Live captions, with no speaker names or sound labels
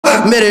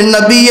میرے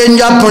نبی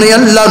اپنے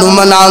اللہ نو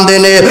منا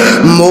دینے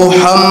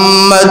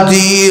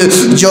محمدی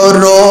جو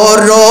رو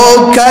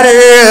رو کر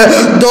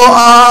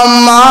دعا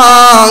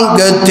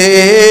مانگتے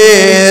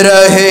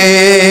رہے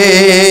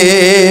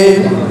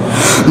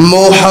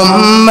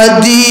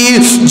محمدی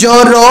جو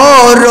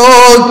رو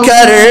رو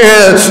کر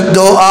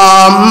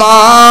دعا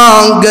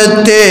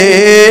مانگتے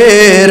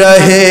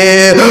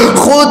رہے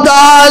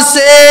خدا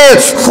سے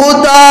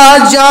خدا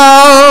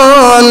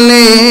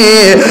جانے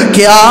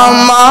کیا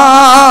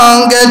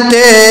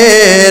مانگتے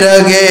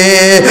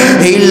رہے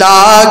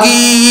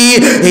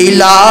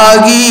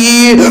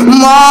الہی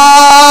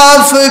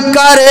معاف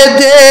کر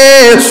دے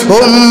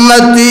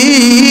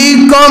امتی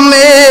کو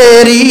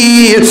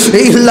میری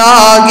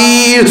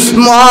الہی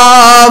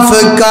معاف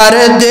کر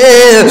دے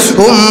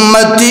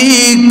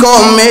امتی کو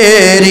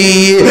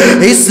میری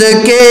اس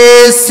کے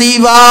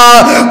سوا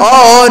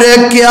اور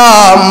کیا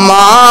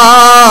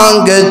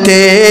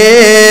مانگتے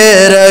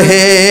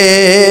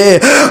رہے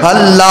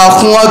اللہ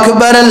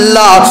اکبر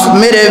اللہ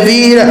میرے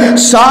ویر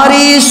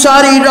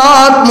ساری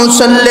رات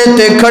مصلے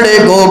تے کھڑے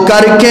گو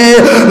کر کے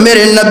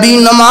میرے نبی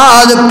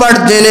نماز پڑھ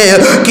دینے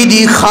کی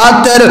دی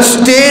خاطر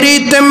تیری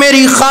تے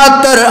میری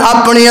خاطر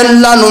اپنے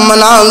اللہ نو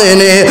منا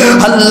دینے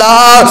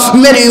اللہ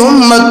میری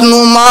امت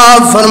نو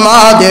معاف فرما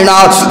دینا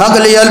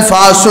اگلے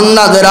الفاظ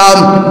سننا ذرا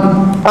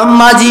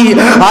اما جی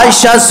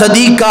عائشہ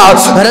صدیقہ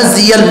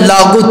رضی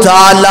اللہ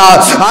تعالی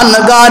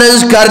عنہا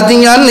عرض کر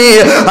دیا نے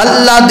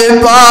اللہ دے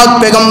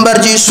پاک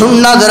پیغمبر جی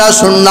سننا ذرا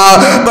سننا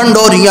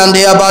پنڈوریاں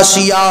دے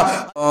عباسیہ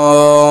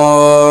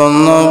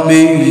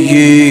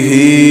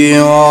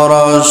نبیہ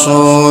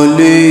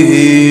ورسولہ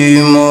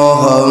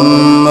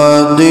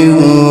محمد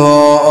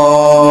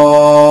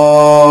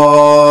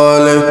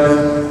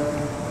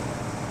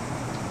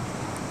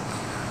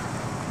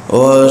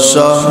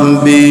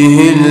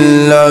وصحبه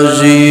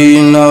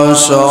الذين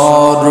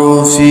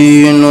ساروا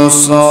في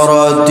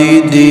نصرة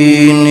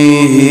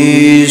دينه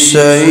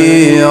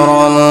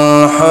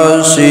سيرا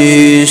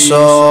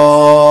حسيسا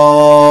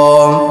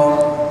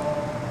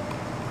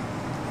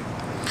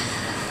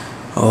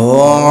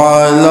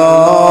وعلى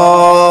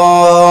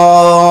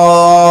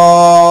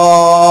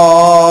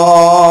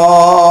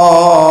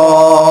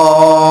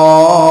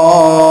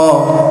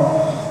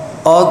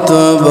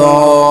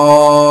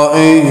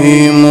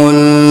أتباعهم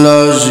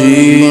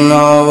الذين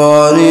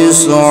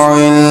ورثوا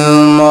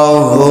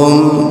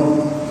علمهم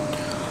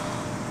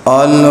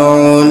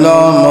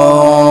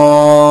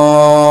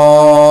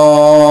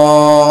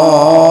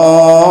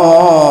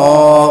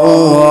العلماء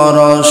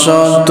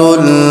ورثة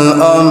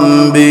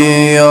الأنبياء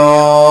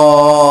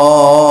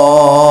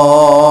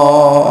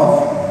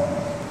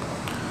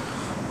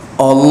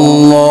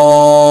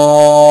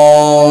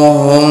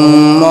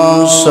اللهم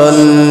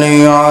صل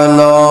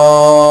على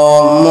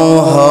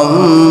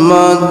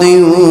محمد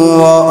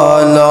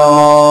وعلى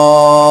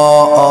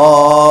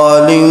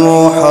آل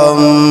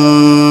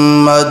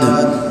محمد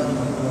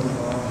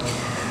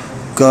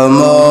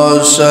كما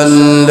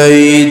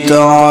صليت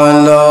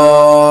على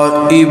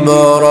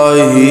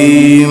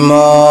إبراهيم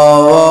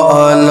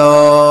وعلى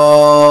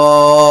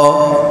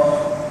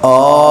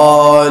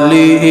آل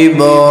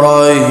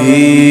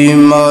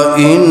إبراهيم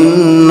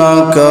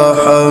إنك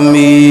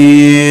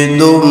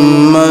حميد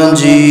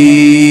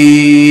مجيد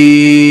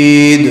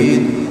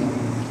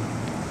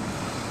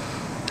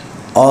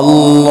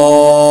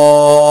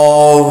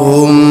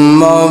اللهم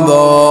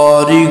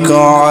بارك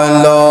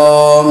على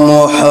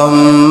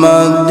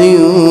محمد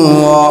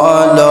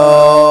وعلى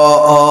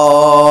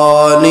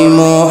آل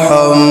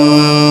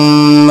محمد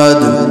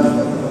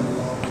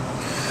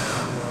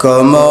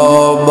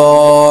كما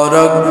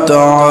باركت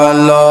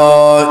على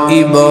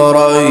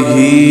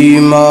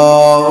إبراهيم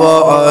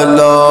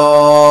وعلى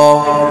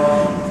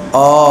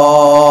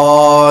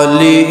آل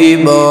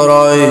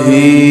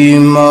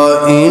إبراهيم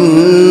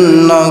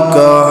إنك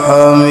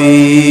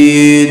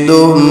حميد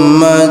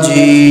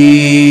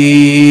مجيد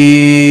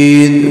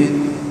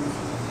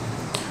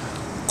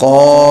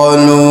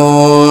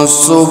قالوا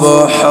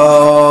سبحانك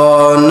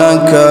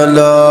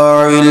لا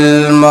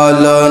علم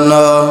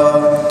لنا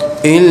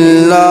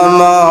إلا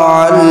ما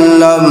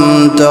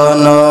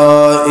علمتنا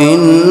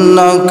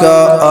إنك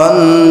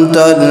أنت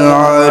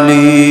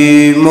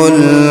العليم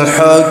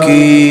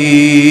الحكيم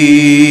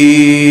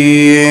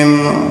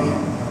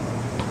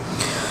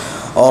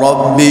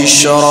رب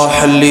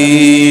اشرح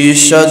لي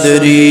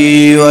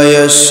صدري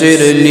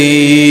ويسر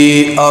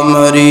لي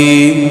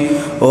أمري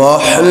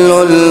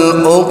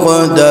واحلل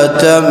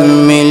عقدة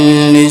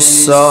من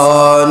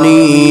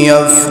لساني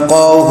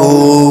يفقه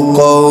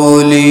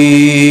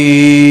قولي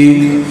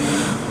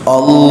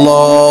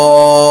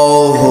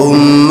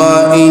اللهم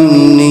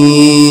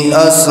إني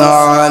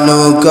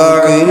أسألك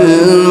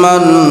علما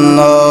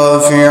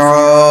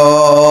نافعا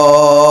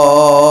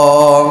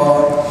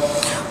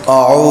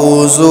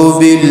أعوذ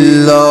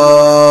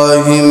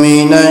بالله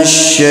من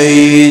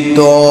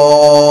الشيطان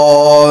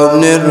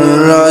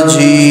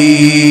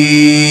الرجيم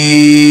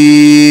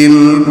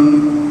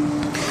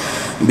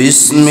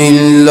بسم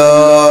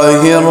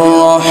الله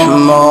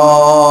الرحمن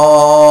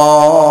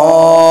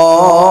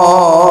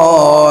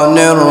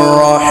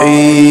الرحيم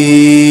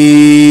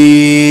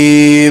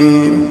الرحیم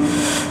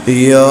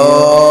یا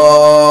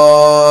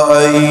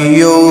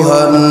ایھا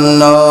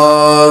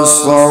الناس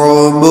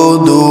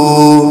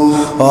اعبدوا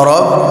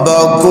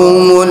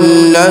ربکم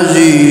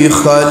الذی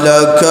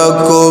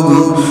خلقکم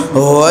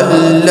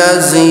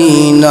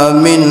والذین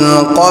من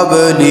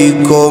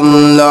قبلکم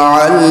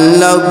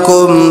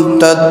لعلکم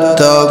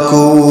تتقون۔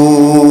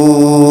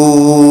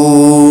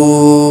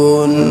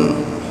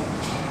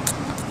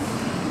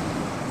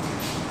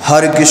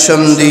 ہر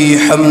قسم دی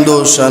حمد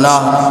و ثنا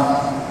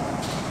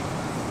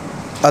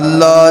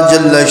اللہ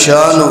جل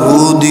شانہ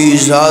دی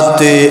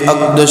ذات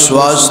اقدس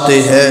واسطے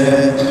ہے۔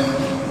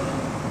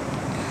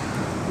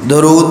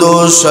 درود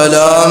و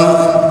سلام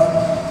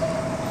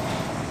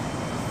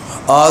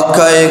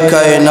آقا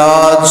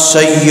کائنات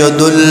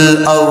سید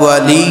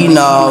الاولین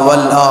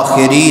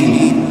والآخرین،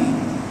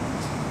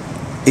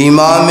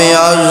 امام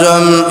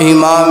اعظم،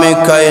 امام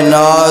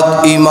کائنات،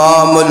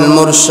 امام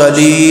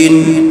المرسلین،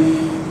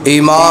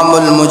 امام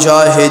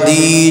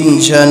المجاہدین،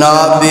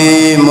 جناب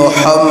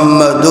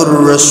محمد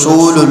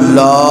الرسول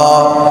اللہ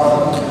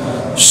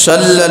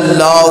صلی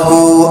اللہ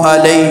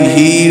علیہ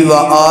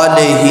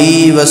وآلہ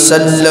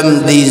وسلم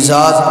دی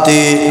ذات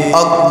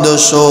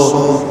اقدس و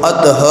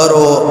اطہر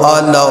و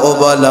اعلیٰ و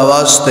بالا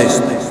واسطے۔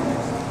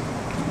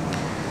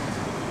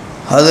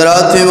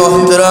 حضرات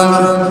محترم،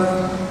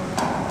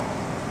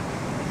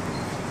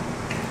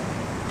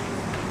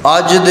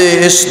 آج دے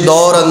اس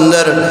دور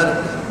اندر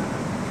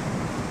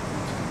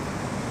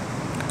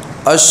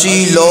اسی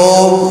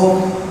لوگ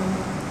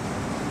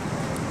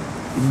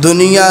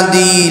دنیا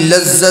دی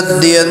لذت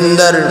دے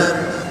اندر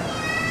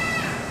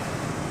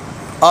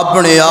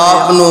اپنے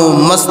آپ نو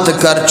مست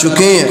کر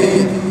چکے ہیں۔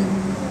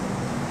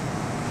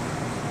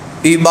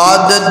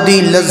 عبادت دی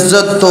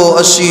لذت تو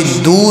اسی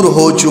دور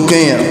ہو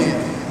چکے ہیں۔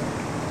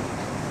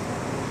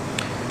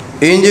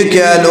 انج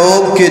کہہ لو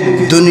کہ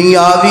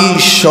دنیاوی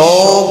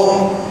شوق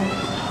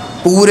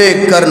پورے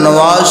کرن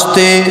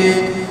واسطے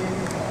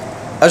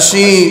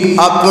اسی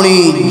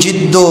اپنی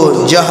جد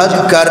و جہد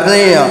کر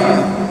رہے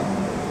ہیں،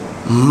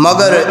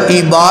 مگر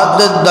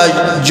عبادت دا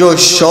جو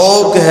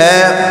شوق ہے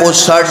وہ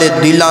ساڑھے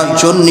دلاں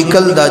چوں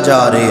نکلدا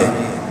جا رہے ہیں۔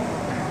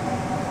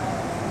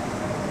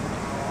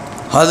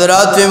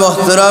 حضرات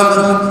محترم،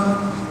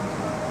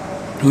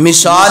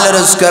 مثال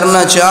عرض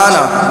کرنا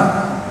چاہنا،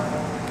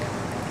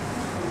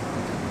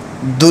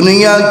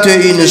 دنیا کے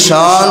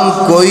انسان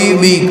کوئی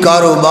بھی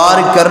کاروبار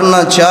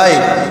کرنا چاہے،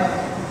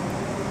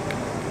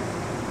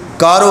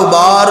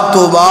 کاروبار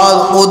تو بعد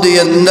او دے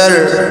اندر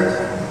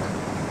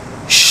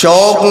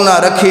شوق نہ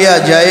رکھیا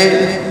جائے،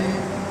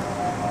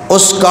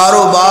 اس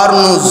کاروبار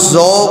نو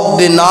ذوق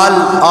دے نال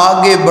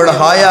آگے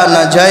بڑھایا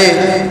نہ جائے،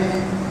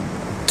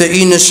 تو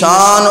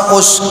انسان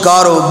اس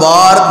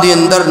کاروبار دے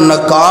اندر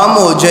ناکام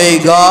ہو جائے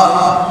گا،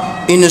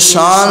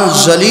 انسان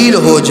ذلیل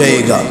ہو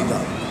جائے گا۔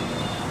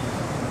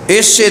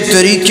 اسی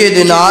طریقے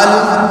دے نال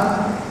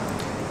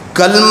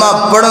کلمہ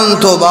پڑھن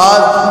تو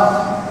بعد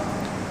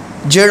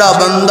جڑا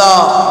بندہ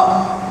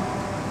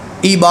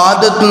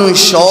عبادت نو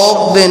شوق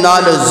دے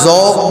نال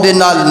ذوق دے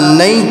نال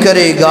نہیں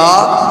کرے گا،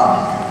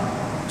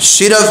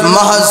 صرف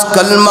محض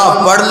کلمہ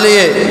پڑھ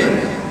لے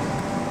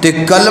تے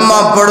کلمہ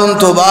پڑھن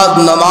تو بعد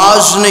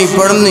نماز نہیں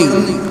پڑھنی،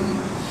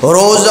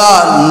 روزہ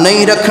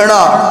نہیں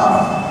رکھنا،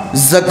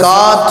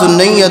 زکوٰۃ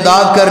نہیں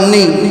ادا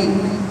کرنی،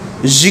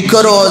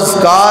 ذکر و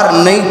اذکار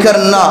نہیں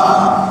کرنا،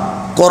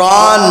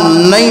 قرآن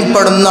نہیں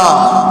پڑھنا،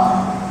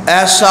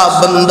 ایسا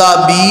بندہ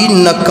بھی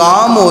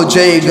ناکام ہو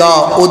جائے گا،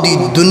 او دی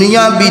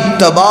دنیا بھی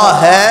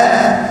تباہ ہے،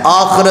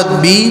 آخرت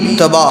بھی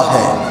تباہ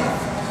ہے۔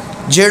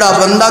 جیڑا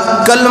بندہ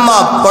کلمہ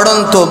پڑھن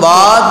تو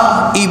بعد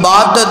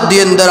عبادت دے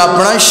اندر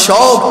اپنا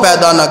شوق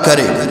پیدا نہ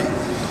کرے،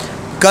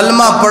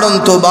 کلمہ پڑھن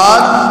تو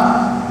بعد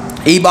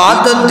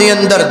عبادت دے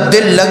اندر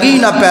دل لگی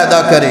نہ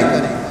پیدا کرے۔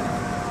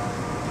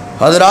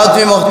 حضرات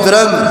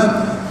محترم،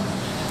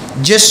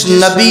 جس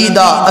نبی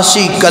دا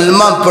اسی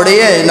کلمہ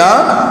پڑھے ہے نا،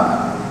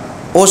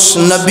 اس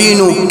نبی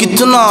نو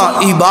کتنا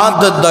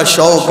عبادت دا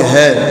شوق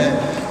ہے،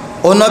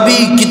 وہ نبی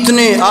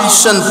کتنے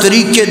احسن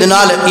طریقے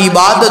دنال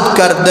عبادت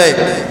کر دے۔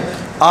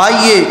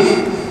 آئیے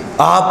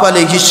آپ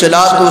علیہ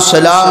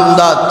السلام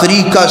دا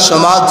طریقہ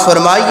سماعت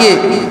فرمائیے۔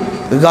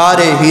 غار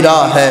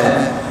ہرا ہے،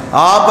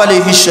 آپ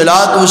علیہ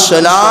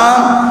السلام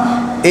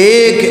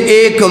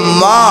ایک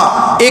ماہ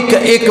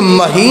ایک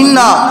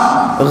مہینہ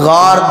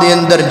غار دے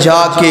اندر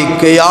جا کے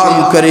قیام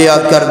کریا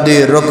کر دے،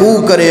 رکوع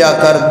کریا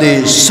کر دے،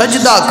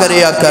 سجدہ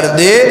کریا کر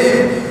دے۔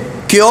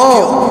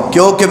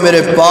 کیونکہ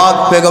میرے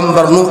پاک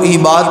پیغمبر نو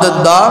عبادت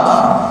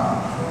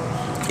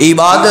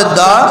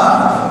دا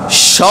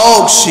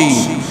شوق سی،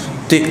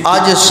 تے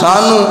آج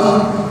سانو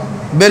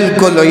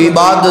بالکل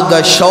عبادت دا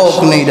شوق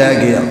نہیں رہ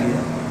گیا۔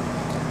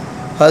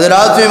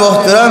 حضرات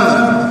محترم،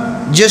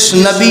 جس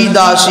نبی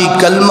دا سی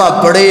کلمہ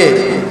پڑھے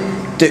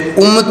تے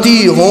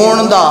امتی ہون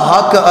دا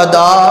حق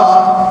ادا،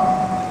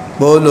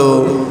 بولو،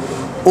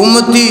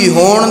 امتی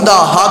ہون دا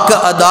حق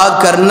ادا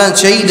کرنا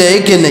چاہیے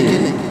کہ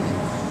نہیں؟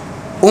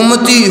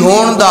 امتی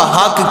ہون دا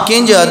حق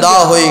کنج ادا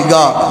ہوئے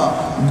گا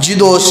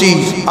جدو سی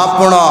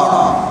اپنا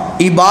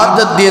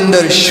عبادت دے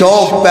اندر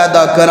شوق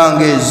پیدا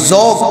کرانگے،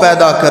 ذوق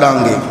پیدا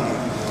کرانگے۔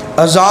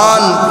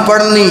 اذان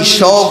پڑھنی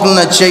شوق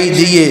نہ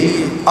چاہیے،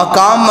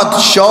 اقامت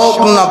شوق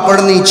نہ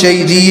پڑھنی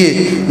چاہیے،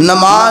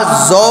 نماز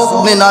ذوق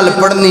دے نال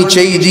پڑھنی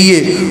چاہیے،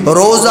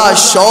 روزہ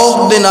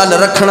شوق دے نال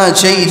رکھنا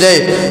چاہیے،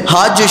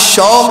 حج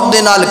شوق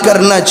دے نال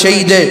کرنا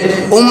چاہیے،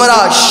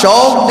 عمرہ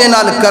شوق دے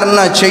نال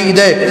کرنا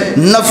چاہیے،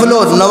 نفل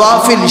و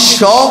نوافل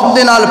شوق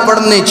دے نال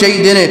پڑھنے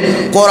چاہیے نے،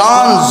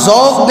 قرآن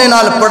ذوق دے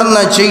نال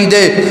پڑھنا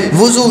چاہیے،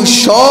 وضو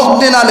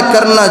شوق دے نال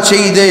کرنا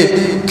چاہیے۔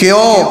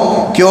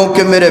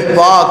 کیونکہ میرے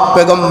پاک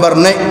پیغمبر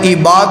نے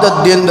عبادت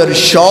دے اندر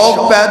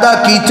شوق پیدا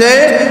کیتے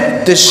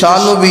تے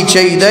سانو بھی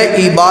چاہیے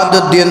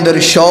عبادت دے اندر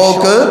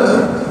شوق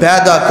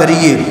پیدا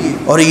کریے۔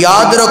 اور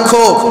یاد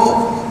رکھو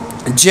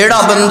جیڑا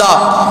بندہ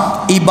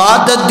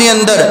عبادت دے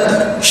اندر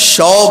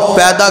شوق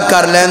پیدا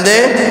کر لیندے،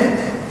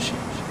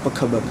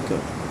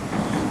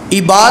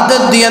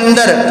 عبادت دے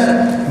اندر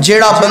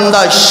جیڑا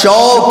بندہ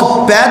شوق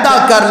پیدا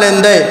کر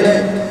لیندے،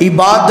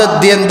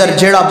 عبادت دے اندر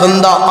جیڑا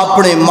بندہ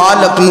اپنے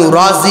مالک نو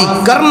راضی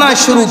کرنا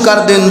شروع کر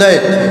دیندے،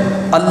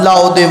 اللہ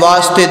او دے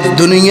واسطے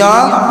دنیا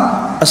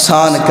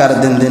آسان کر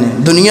دیندے نے۔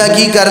 دنیا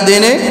کی کر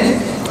دینے؟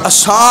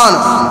 آسان۔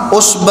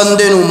 اس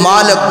بندے نو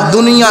مالک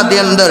دنیا دے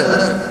اندر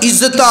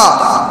عزتاں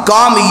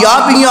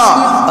کامیابیاں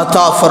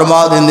عطا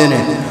فرما دیندے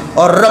نے۔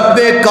 اور رب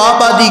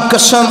کعبہ دی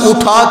قسم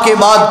اٹھا کے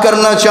بات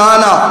کرنا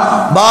چاہنا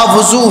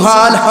باوضو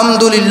ہاں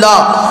الحمدللہ،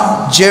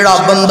 جیڑا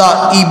بندہ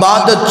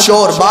عبادت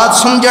چور، بات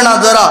سمجھنا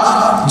ذرا،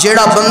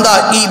 جیڑا بندہ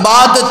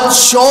عبادت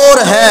چور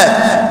ہے،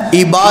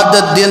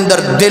 عبادت دے اندر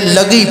دل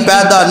لگی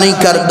پیدا نہیں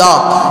کردا،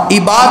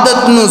 عبادت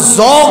نو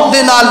ذوق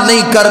دے نال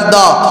نہیں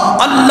کردا،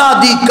 اللہ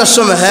دی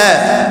قسم ہے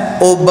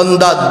او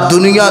بندہ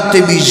دنیا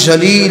تے بھی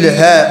ذلیل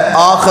ہے،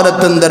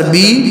 آخرت اندر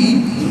بھی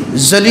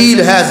ذلیل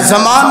ہے۔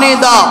 زمانے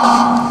دا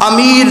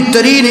امیر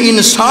ترین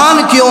انسان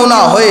کیوں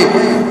نہ ہوئے،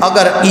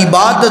 اگر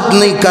عبادت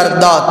نہیں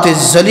کردا تے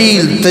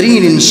ذلیل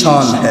ترین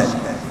انسان ہے۔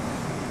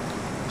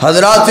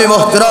 حضرات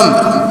محترم،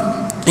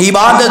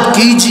 عبادت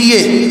کیجئے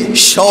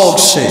شوق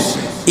سے،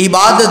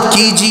 عبادت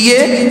کیجئے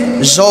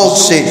ذوق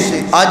سے۔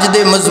 آج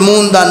دے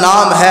مضمون دا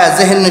نام ہے،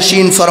 ذہن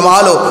نشین فرما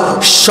لو،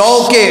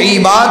 شوق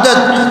عبادت۔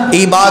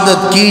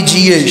 عبادت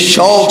کیجئے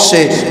شوق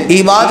سے،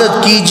 عبادت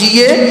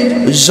کیجئے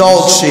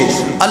ذوق سے۔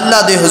 اللہ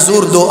دے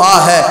حضور دعا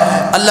ہے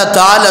اللہ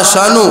تعالی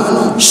سانو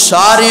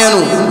ساریاں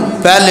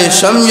پہلے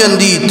سمجھن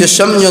دی تے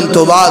سمجھن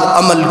تو بعد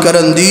عمل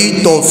کرن دی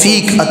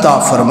توفیق عطا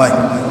فرمائے۔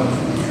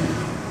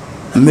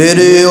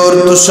 میرے اور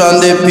تساں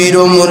دے پیر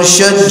و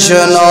مرشد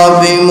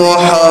جناب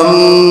محمد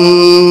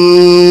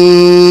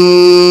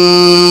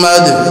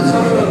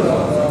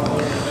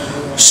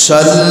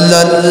صلی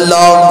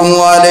اللہ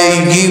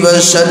علیہ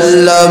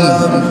وسلم،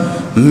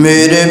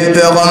 میرے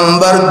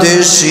پیغمبر دے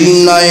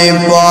سینہ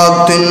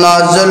پاک تے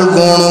نازل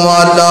گون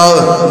والا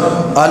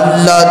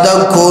اللہ دا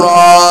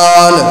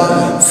قرآن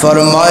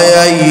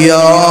فرمایا،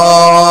 یا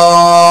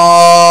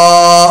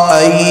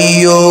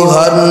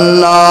ایھا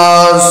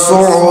الناس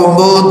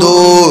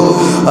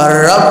اعبدوا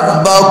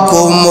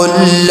ربکم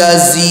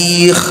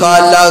الذی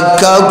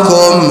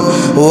خلقکم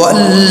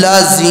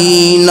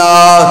والذین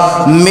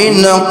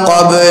من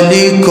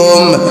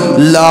قبلکم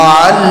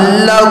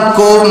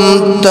لعلکم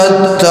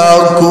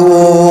تتقون۔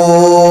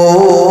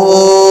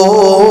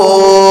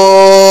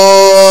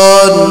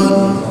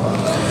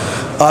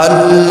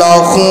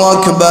 اللہ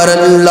اکبر،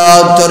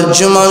 اللہ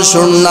ترجمہ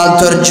سننا،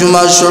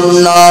 ترجمہ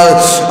سننا۔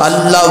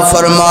 اللہ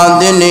فرما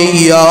دینے،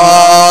 یا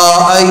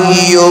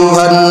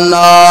ایھا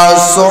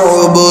الناس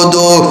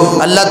اعبدوا۔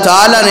 اللہ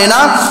تعالیٰ نے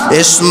نا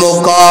اس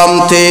مقام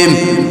تے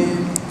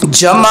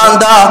جمع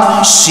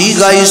دا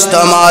صیغہ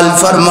استعمال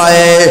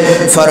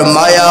فرمائے،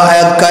 فرمایا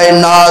اے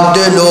کائنات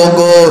دے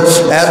لوگو،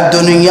 اے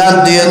دنیا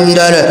دے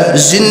اندر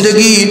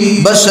زندگی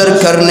بسر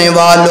کرنے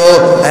والو،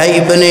 اے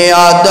ابن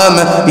آدم،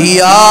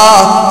 یا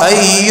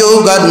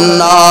ایھا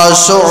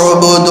الناس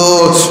اعبدو،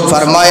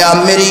 فرمایا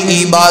میری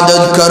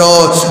عبادت کرو۔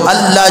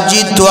 اللہ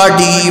جی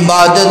تواڈی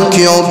عبادت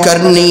کیوں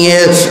کرنی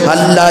ہے؟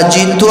 اللہ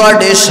جی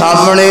تواڈے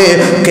سامنے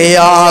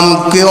قیام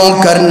کیوں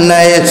کرنا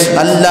ہے؟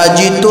 اللہ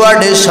جی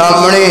تواڈے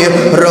سامنے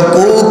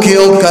رکوع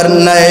کیوں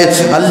کرنا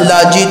ہے؟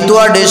 اللہ جی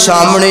تواڈے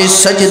سامنے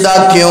سجدہ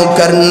کیوں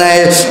کرنا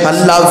ہے؟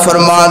 اللہ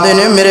فرما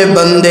دینے میرے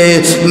بندے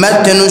میں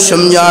تینوں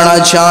سمجھانا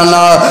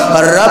چاہنا،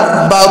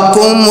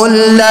 ربکم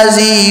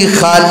الذی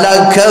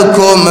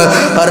خلقکم،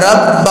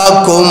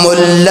 ربکم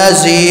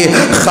الذی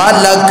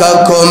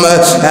خلقکم،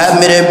 اے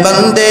میرے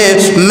بندے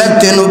میں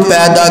تینوں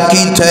پیدا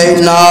کیتا ہے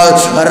نا،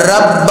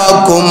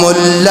 ربکم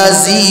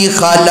الذی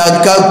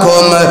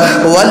خلقکم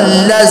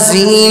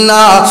والذین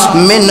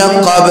من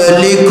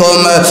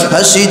قبلکم،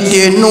 اسی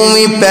تینوں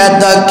بھی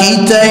پیدا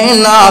کیتا ہے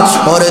نا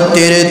اور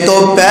تیرے تو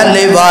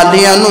پہلے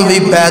والیاں نو بھی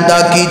پیدا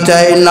کیتا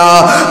ہے نا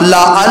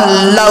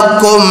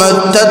لعلکم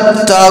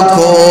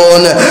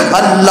تتقون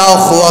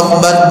اللہ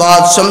اکبر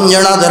بات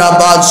سمجھنا ذرا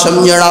بات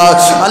سمجھنا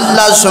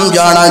اللہ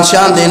سمجھانا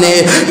چاہتے نے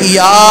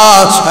یا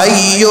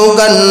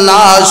ایوہ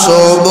الناس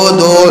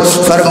عبدو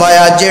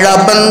فرمایا جڑا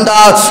بندہ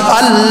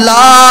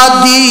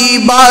اللہ دی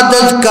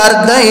عبادت کر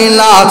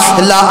دینا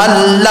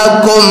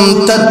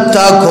لعلکم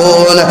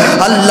تتقون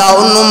اللہ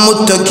انہوں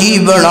متقی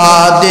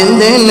بنا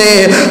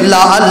دینے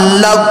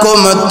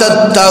لعلکم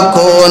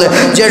تتقون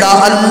جڑا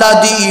اللہ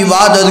دی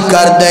عبادت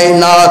کر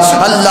دینا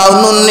اللہ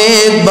انہوں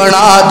نیک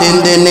بنا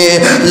دینے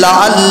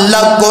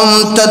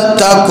لعلکم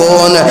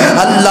تتقون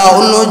اللہ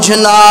انہوں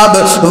جناب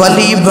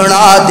ولی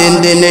بنا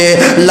دینے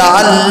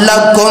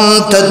لعلکم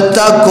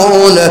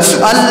تتقون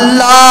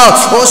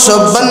اللہ اس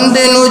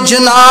بندے نو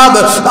جناب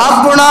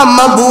اپنا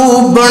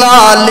محبوب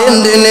بنا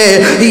لیندنے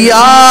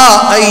یا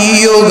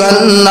ایوہ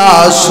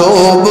الناس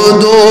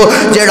عبدو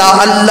جڑا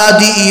اللہ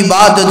دی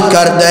عبادت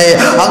کر دے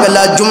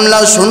اگلا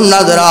جملہ سننا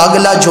ذرا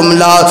اگلا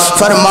جملہ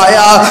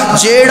فرمایا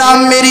جڑا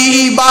میری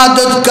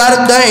عبادت کر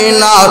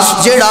دینا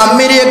جڑا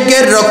میرے اگے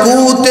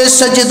رکوع تے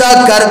سجدہ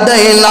کر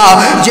دینا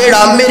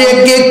جڑا میرے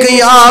اگے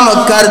قیام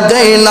کر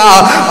دینا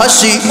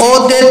اسی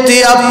او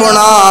دیتے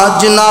اپنا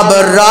جناب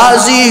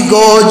راضی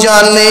گو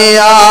جانے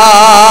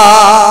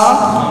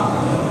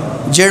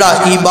جڑا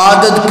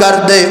عبادت کر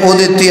دے او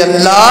دیتے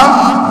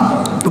اللہ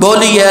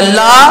بولیے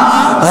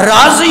اللہ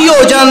راضی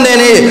ہو جاندے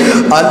نے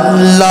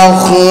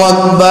اللہ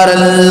اکبر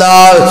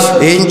اللہ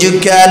انج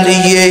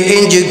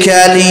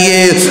کہہ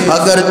لیے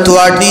اگر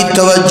تواڈی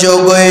توجہ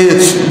گئے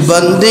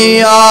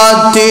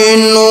بندیاں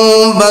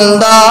تینوں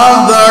بندہ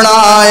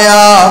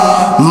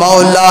بنایا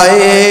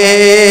مولائے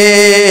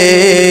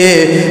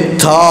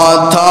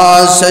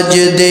تھا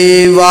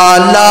سجدے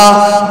والا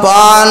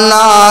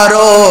پانا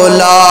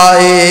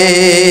رولائے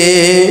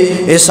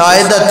اس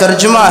آیت کا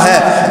ترجمہ ہے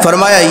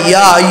فرمایا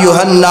یا ایھا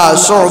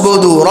الناس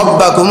اعبدوا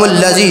ربکم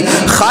الذی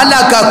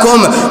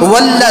خلقکم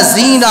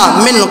والذین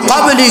من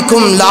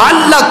قبلکم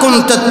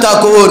لعلکم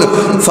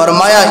تتقون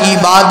فرمایا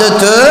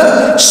عبادت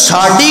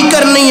ساڈی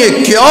کرنی ہے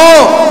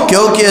کیوں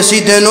کیونکہ اسی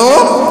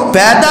تینوں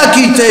پیدا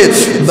کیتے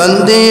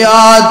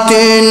بندیاں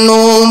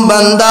تینوں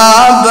بندہ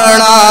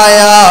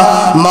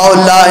بنایا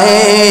مولائے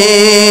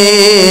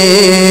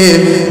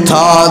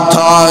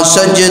تھا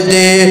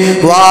سجدے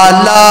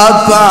والا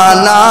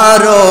پانا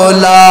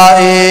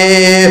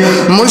رولائے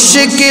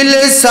مشکل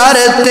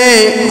سرتے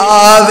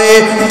آوے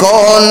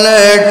کون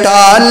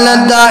ٹال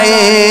دائے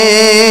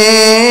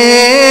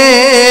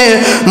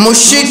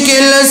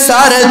مشکل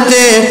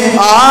سرتے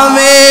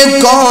آوے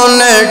کون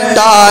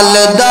ٹال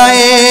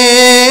دائے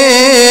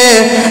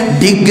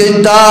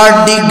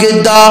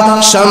ڈگدا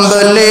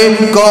سنبھلے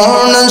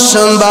کون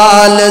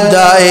سنبھال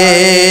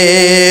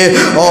دائے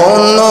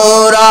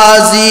اونوں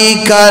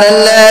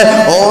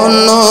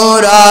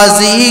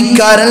راضی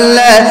کر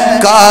لے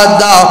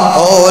کادا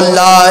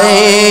اولائے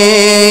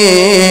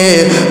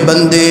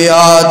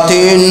بندیا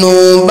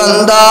تینوں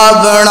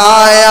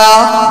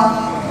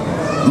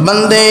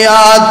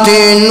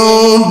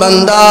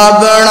بندہ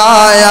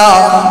بنایا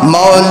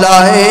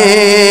مولا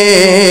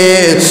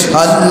ہے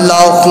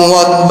اللہ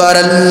اکبر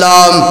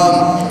اللہ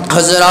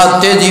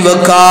حضرات دی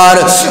وقار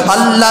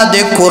اللہ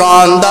دے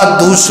قرآن دا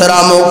دوسرا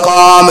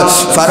مقام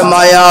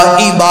فرمایا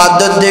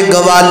عبادت دے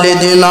گوالے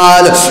دے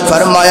نال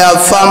فرمایا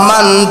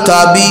فمن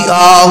تبع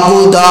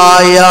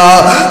ہدایا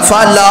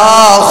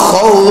فلا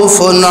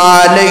خوف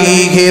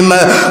علیہم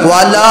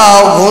ولا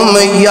هم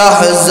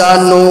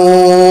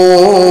يحزنون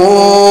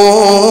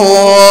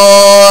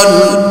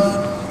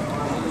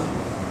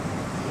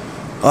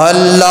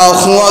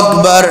اللہ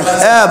اکبر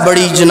اے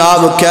بڑی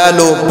جناب کہہ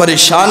لو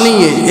پریشانی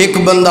ہے ایک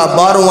بندہ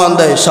باہروں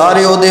آندا ہے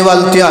سارے اودے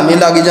وال دھیانے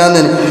لگ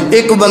جاندے ہیں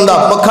ایک بندہ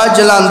پکھا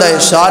چلاندا ہے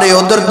سارے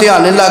ادھر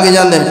دھیانے لگ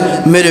جاندے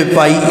ہیں میرے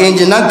بھائی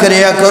انج نہ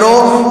کریا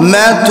کرو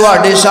میں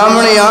تواڈے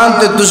سامنے آن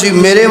تے تسی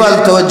میرے وال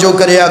توجہ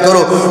کریا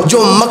کرو جو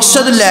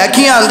مقصد لے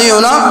کے آندے ہو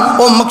نا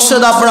وہ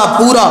مقصد اپنا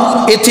پورا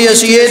ایتھے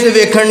اسی اے تے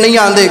ویکھن نہیں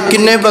آندے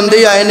کنے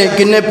بندے آئے نے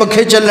کنے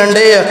پکھے چلن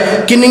ڈے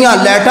کنیاں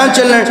لائٹاں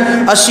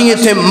چلن اسی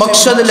ایتھے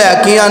مقصد لے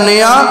کے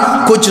آنے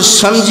کچھ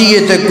سمجھئے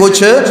تے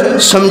کچھ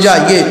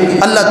سمجھائیے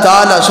اللہ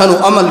تعالیٰ سانو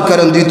عمل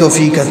کرن دی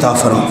توفیق عطا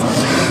فرمائے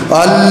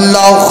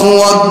اللہ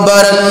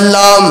اکبر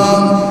اللہ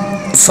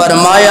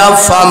فرمایا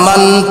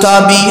فمن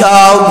تبع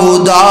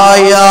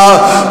ہدایا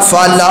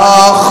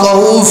فلا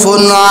خوف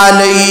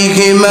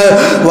علیہم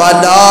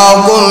ولا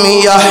هم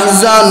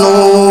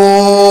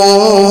يحزنون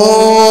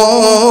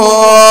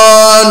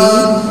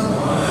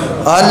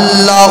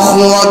اللہ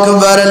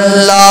اکبر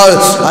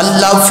اللہ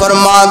اللہ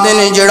فرما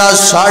دینے جڑا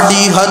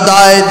ساڑی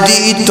ہدایت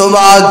دی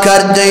اتباع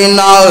کر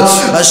دینا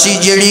اسی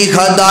جڑی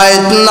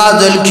ہدایت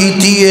نازل کی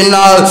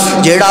تینا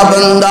جڑا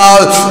بندہ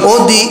او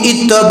دی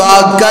اتباع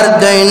کر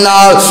دینا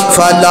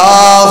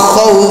فلا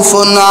خوف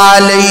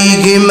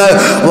علیہم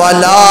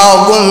ولا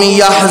هم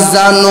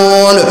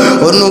یحزنون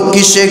انہوں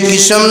کسے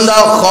قسم دا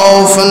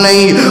خوف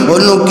نہیں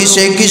انہوں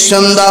کسے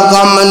قسم دا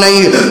غم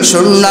نہیں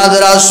سننا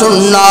ذرا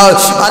سننا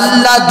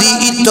اللہ دی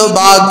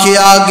اتباع کے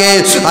آگے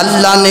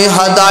اللہ نے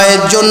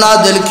ہدایت جو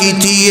نازل کی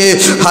تھی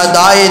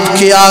ہدایت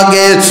کے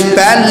آگے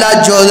پہلا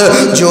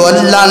جو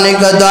اللہ نے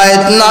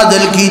ہدایت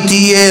نازل کی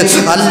تھی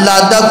اللہ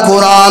دا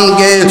قرآن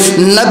گئے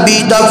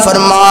نبی دا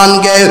فرمان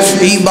گئے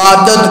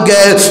عبادت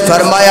گئے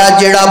فرمایا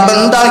جڑا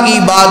بندہ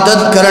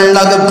عبادت کرن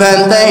لگ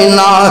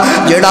پیندینا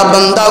جڑا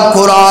بندہ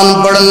قرآن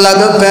پڑھن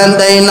لگ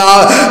پیندینا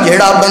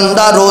جڑا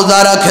بندہ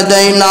روزہ رکھ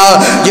دینا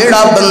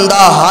جڑا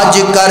بندہ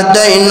حج کر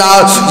دینا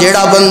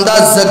جڑا بندہ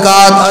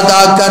زکاة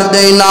ادا کر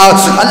دینا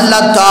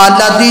اللہ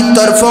تعالیٰ دی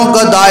طرفوں کو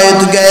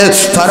ہدایت گئے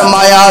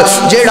فرمایا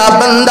جڑا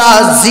بندہ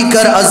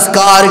ذکر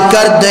اذکار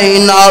کر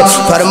دینا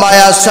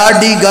فرمایا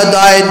ساڑی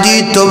ہدایت دی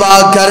اتباع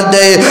کر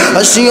دے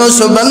اسی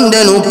اس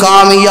بندے نو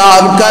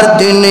کامیاب کر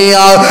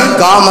دنیا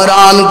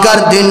کامران کر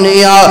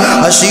دنیا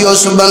اسی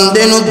اس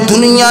بندے نو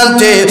دنیا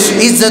تے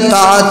عزت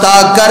عطا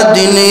کر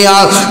دنیا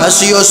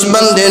اسی اس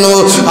بندے نو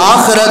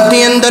آخرت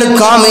دی اندر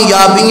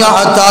کامیابیاں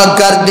عطا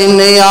کر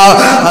دنیا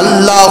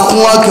اللہ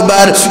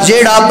اکبر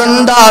جیڑا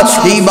بندہ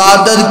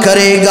عبادت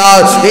کرے گا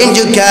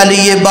انج کہہ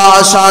لیے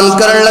بآسان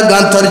کرن لگا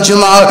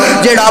ترجمہ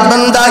جیڑا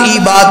بندہ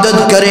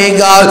عبادت کرے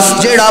گا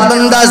جیڑا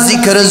بندہ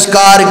ذکر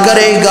اذکار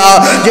کرے گا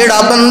جیڑا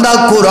بندہ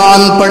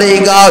قرآن پڑھے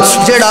گا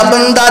جیڑا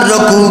بندہ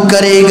رکوع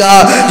کرے گا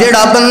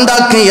جیڑا بندہ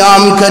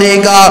قیام کرے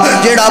گا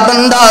جیڑا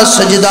بندہ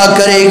سجدہ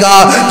کرے گا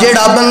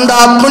جیڑا بندہ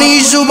اپنی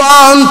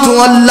زبان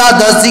تو اللہ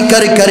دا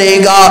ذکر کرے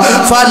گا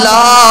فلا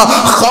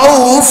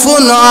خوف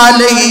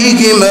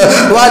علیہم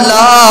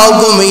ولا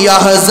هم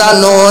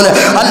یحزنون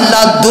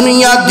اللہ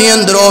دنیا دے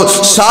اندروں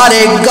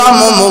سارے غم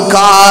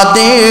مکا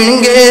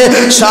دیں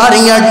گے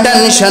ساریاں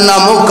ٹینشن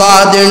مکا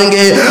دیں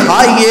گے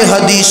آئیے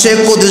حدیث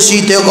قدسی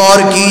تے غور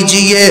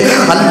کیجئے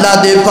اللہ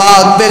دے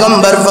پاک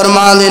پیغمبر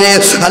فرما دینے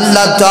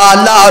اللہ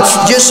تعالیٰ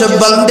جس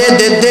بندے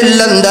دے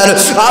دل اندر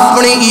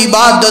اپنی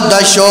عبادت دا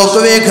شوق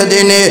ویکھ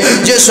دینے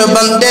جس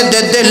بندے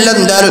دے دل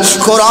اندر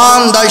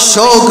قرآن دا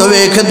شوق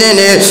ویکھ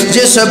دینے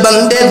جس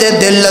بندے دے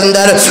دل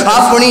اندر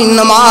اپنی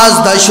نماز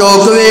دا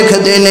شوق ویکھ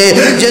دینے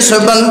جس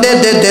بندے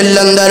دے دل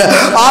اندر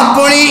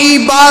اپنی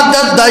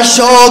عبادت دا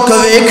شوق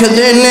ویکھ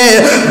دینے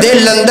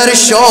دل اندر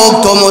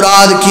شوق تو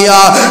مراد کیا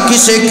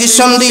کسی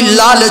قسم دی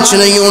لالچ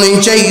نہیں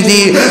ہونی چاہیے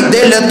دی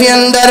دل دے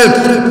اندر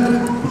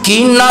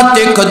کینہ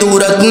تے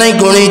قدورت نہیں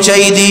گونی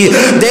چاہی دی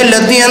دل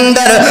دی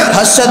اندر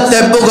حسد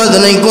تے بغض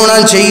نہیں گونا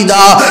چاہی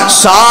دا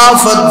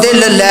صاف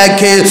دل لے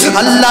کے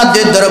اللہ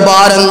دے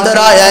دربار اندر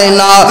آیا ہے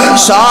نا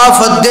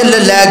صاف دل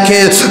لے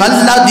کے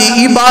اللہ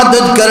دی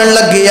عبادت کرن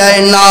لگے آئے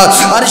نا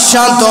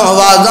عرشاں تو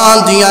آوازان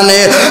دیا نے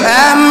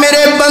اے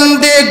میرے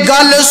بندے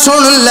گل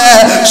سن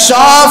لے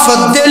صاف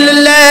دل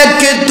لے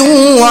کے تو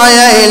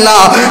آیا ہے نا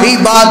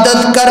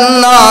عبادت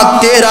کرنا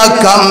تیرا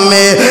کام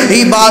میں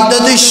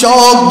عبادت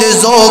شوق دے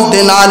ذوق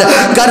دے نال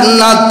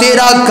کرنا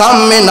تیرا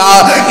کام میں نا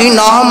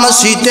انعام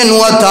اسی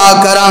تینو عطا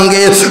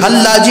کرانگے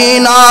اللہ جی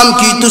انعام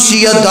کی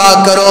تسی عطا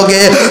کرو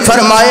گے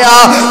فرمایا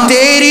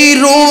تیری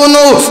روح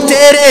نو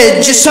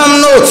تیرے جسم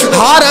نو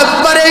ہر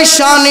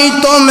پریشانی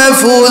تو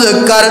محفوظ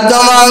کر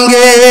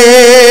دوانگے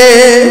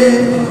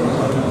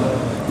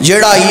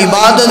جڑا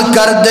عبادت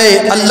کر دے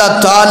اللہ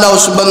تعالیٰ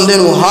اس بندے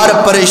نو ہر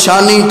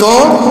پریشانی تو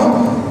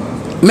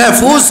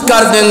محفوظ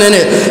کر دینے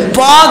نے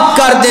پاک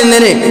کر دینے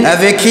نے اے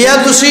ویکھیا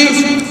تسی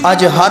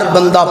آج ہر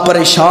بندہ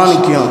پریشان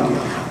کیوں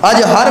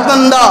آج ہر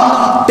بندہ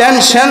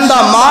ٹینشن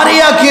دا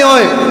ماریا کیوں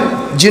ہے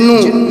جنوں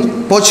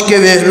پوچھ کے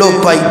ویکھ لو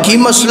پائی کی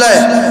مسئلہ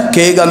ہے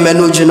کہے گا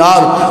مینوں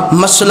جناب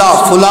مسئلہ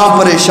فلاں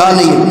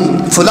پریشانی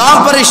ہے فلاں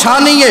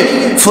پریشانی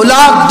ہے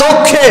فلاں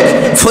دکھ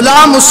ہے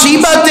فلاں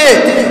مصیبت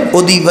ہے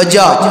او دی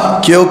وجہ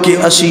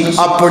کیونکہ اسی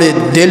اپنے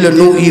دل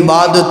نو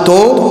عبادت تو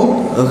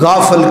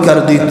غافل کر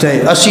دیتے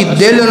اسی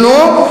دل نو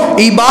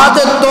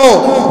عبادت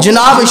تو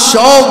جناب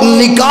شوق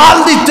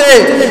نکال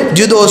دیتے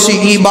جدو اسی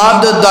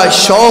عبادت دا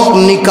شوق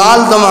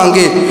نکال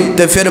دوانگے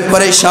تے پھر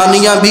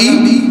پریشانیاں بھی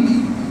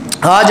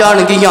آ جان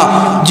گیاں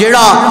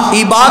جڑا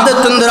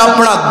عبادت اندر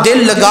اپنا دل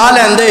لگا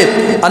لیندے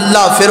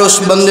اللہ پھر اس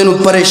بندے نو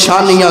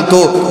پریشانیاں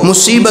تو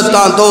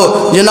مصیبتاں تو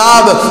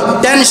جناب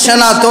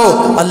ٹینشناں تو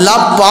اللہ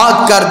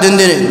پاک کر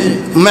دیندے نے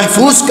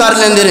محفوظ کر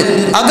لیندے نے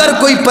اگر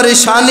کوئی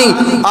پریشانی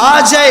آ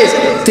جائے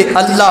تے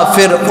اللہ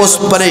پھر اس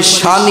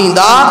پریشانی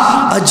دا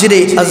اجر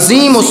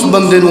عظیم اس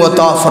بندے نو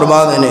عطا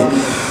فرما دینے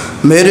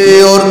میرے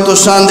اور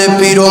تساں دے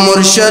پیر و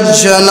مرشد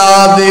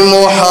جناب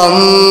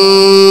محمد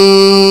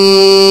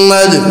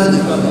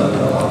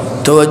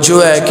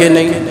توجہ ہے کہ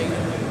نہیں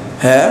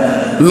ہے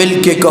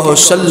مل کے کہو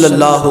صلی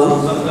اللہ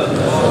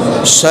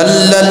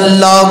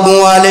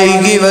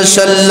علیہ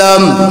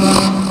وسلم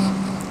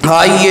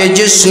آئیے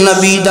جس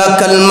نبی دا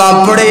کلمہ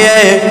پڑھے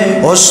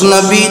ہے اس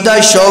نبی دا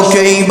شوق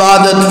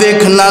عبادت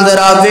ویکھنا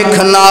ذرا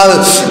ویکھنا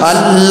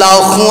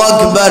اللہ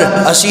اکبر.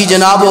 اسی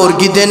جناب اور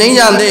کتے نہیں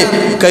جاندے.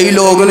 کئی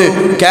لوگ نے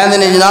کہندے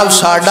نے جناب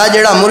ساڈا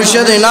جڑا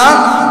مرشد ہے نا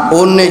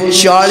انہیں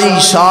 40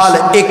 سال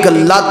ایک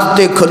لت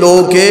تے کھلو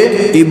کے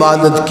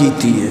عبادت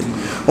کیتی ہے.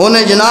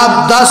 انہیں جناب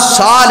 10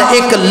 سال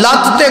ایک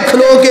لت تے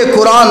کھلو کے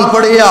قرآن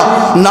پڑھیا.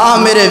 نہ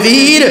میرے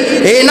ویر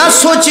اے نہ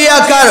سوچیا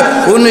کر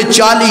انہیں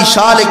 40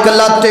 سال ایک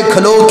لت تے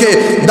کھلو کے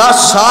 10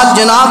 سال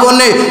جناب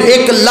انہیں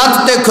ایک لت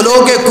تے کھلو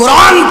کے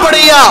قرآن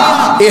پڑھیا.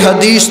 اے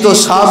حدیث تو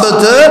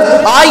ثابت.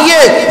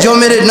 آئیے جو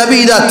میرے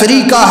نبی دا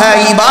طریقہ ہے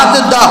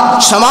عبادت دا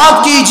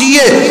سماعت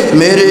کیجئے.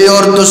 میرے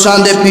اور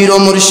تسان دے پیر و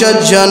مرشد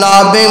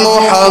جناب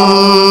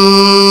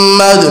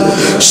محمد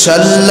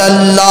صلی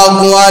اللہ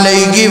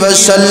علیہ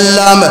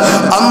وسلم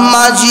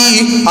اماں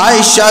جی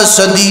عائشہ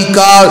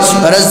صدیقہ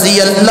رضی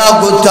اللہ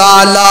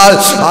تعالی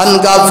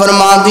عنہ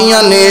فرما دیا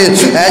نے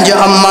اے جو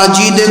اماں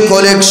جی دے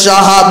کول ایک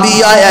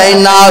صحابی آیا ہے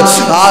نا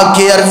آ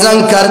کے عرضن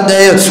کر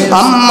دے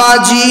اماں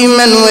جی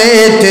مینوں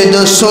اے تے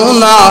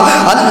دسونا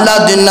اللہ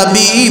دے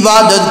نبی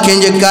عبادت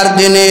کنج کر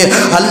دینے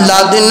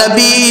اللہ دے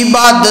نبی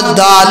عبادت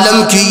دا عالم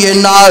کیے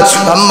نا.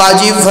 اماں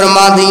جی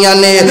فرما دیا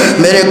نے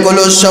میرے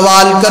کولو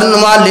سوال کرن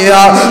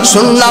والیا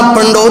سننا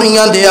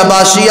پنڈوریاں دے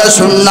عباسیہ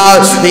سننا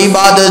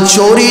عبادت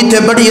چوری تے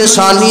بڑی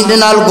آسانی دے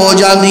نال ہو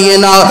جاندی ہے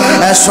نا.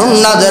 اے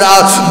سننا ذرا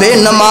بے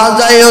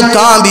نماز آئے ہو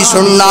تاں بھی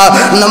سننا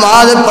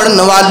نماز پڑھن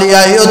والے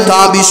آئے ہو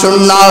تاں بھی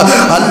سننا.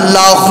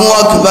 اللہ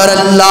اکبر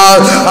اللہ.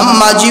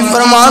 اماں جی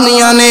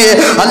فرمانیاں نے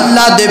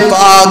اللہ دے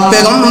پاک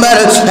پیغمبر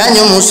اے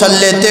جو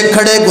مصلی تے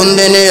کھڑے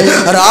گندے نے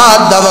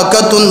رات دا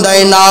وقت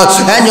ہندے نا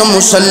اے جو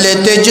مصلی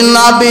تے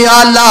جناب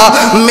اعلیٰ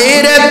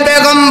میرے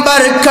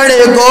پیغمبر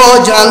کھڑے گو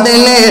جاندے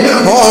نے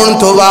ہون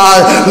تو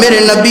بعد میرے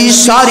نبی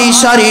ساری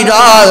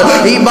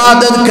رات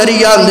عبادت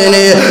کری آندے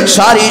نے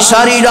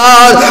ساری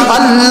رات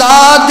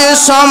اللہ دے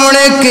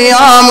سامنے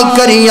قیام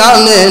کری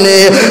آندے نے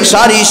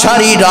ساری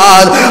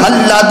رات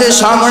اللہ دے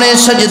سامنے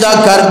سجدہ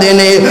کر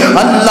دینے.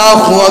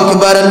 اللہ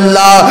اکبر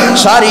اللہ.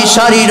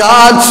 ساری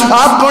رات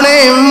اپنے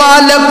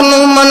مالک نو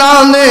منا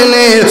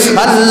دینے.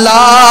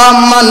 اللہ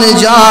من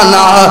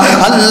جانا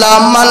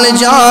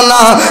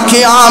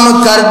قیام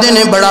کر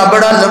دینے بڑا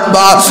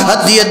لمبا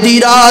ادھی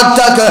رات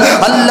تک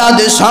اللہ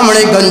دے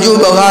سامنے گنجو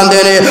بگا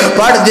دینے.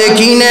 پڑھ دے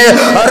کینے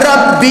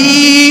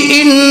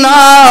ربی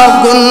انا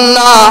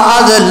کنا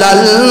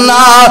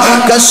اضللنا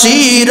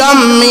کثیرا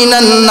من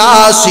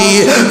الناس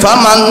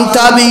فمن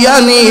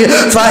تبعنی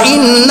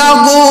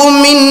فإنه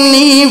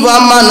منی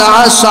ومن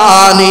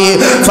عصانی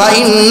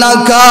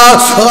فإنک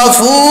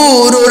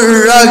غفور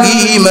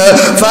الرحیم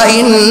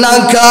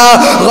فإنک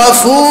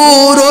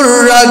غفور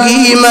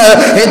الرحیم.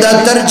 ادھا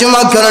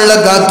ترجمہ کرن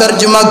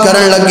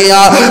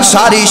لگیا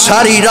ساری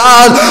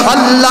رات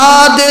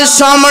اللہ دے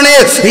سامنے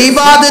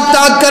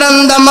عبادتہ کرن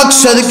دا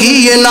مقصد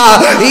کیے نا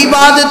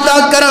عبادتہ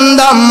کرن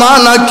دا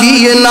معنی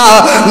کیے نا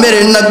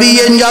میرے نبی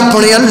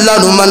اپنے اللہ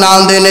نو منا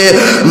دینے.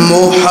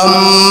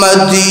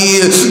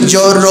 محمدی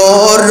جو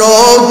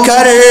رو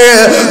کر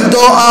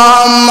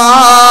دعا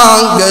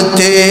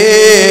مانگتے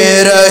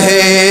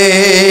رہے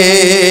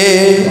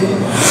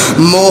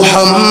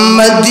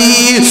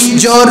محمدی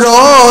جو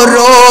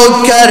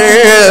رو کر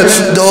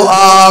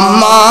دعا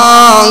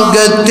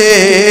مانگتے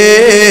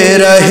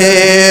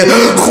رہے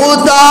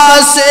خدا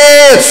سے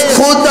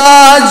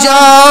خدا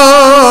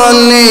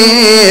جانے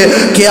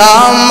کیا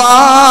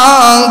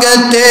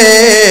مانگتے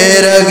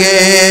رہے.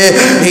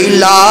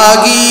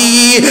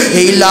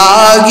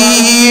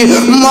 الہی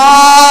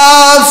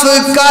معاف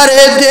کر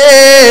دے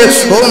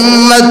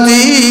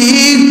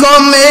امتی کو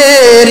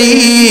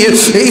میری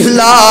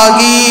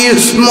الہی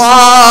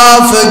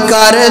معاف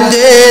کر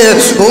دے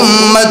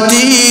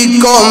امتی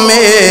کو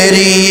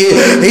میری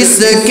اس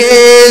کے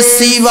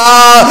سوا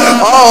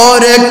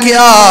اور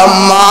کیا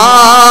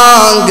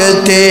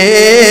مانگتے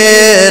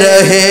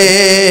رہے.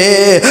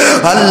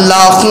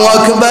 اللہ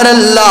اکبر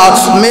اللہ.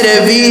 میرے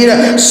ویر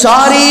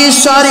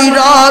ساری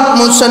رات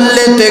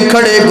مصلی تے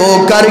کھڑے گو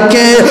کر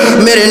کے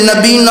میرے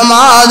نبی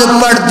نماز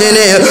پڑھ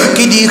دینے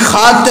کدی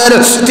خاطر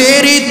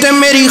تیری تے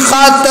میری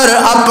خاطر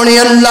اپنے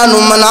اللہ نو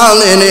منا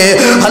دینے.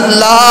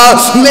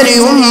 اللہ میری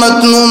امت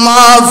نو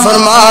معاف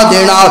فرما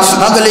دینا.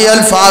 اگلے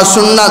الفاظ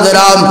سننا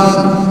ذرا.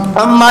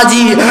 اماں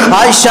جی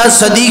عائشہ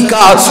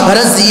صدیقہ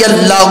رضی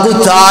اللہ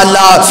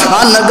تعالی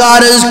عنہ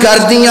عرض کر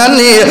دیا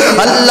نے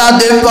اللہ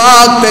دے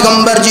پاک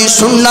پیغمبر جی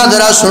سننا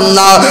ذرا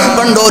سننا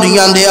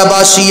پنڈوریاں دے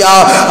عباسیہ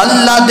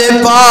اللہ دے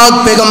پاک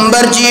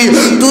پیغمبر جی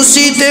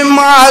تسی تے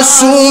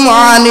معصوم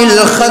عن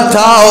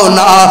الخطا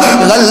ہونا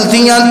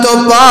غلطیاں تو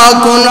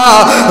پاک ہونا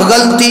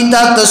غلطی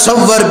دا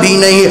تصور بھی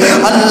نہیں.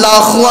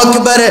 اللہ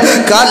اکبر.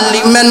 کل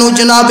میں نو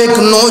جناب ایک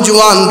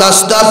نوجوان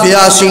دستا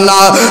پیا سی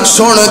نا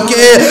سن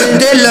کے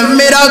دل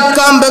میرا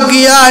کمب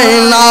گیا ہے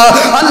نا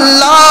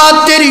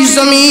اللہ تیری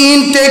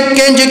زمین تے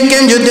کنج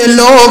کنج دے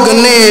لوگ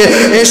نے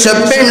اس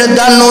پنڈ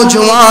دا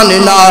نوجوان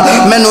نا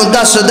مینوں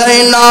دس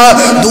دے نا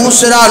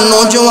دوسرا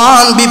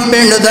نوجوان بھی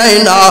پنڈ دے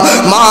نا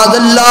معاذ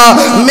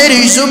اللہ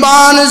میری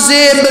زبان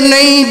زیب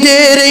نہیں دے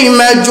رہی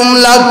میں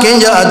جملہ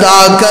کنج ادا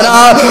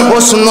کرا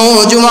اس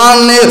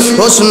نوجوان نے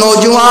اس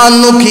نوجوان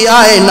نو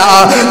کیا ہے نا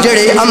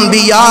جڑے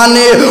انبیاء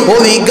نے وہ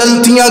بھی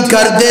غلطیاں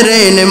کر دے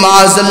رہے نے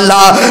معاذ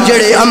اللہ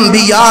جڑے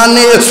انبیاء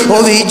نے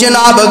وہ بھی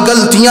جناب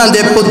غلطیاں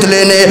دے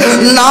پتلے نے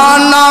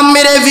نا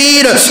میرے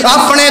ویر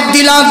اپنے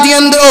دلان دی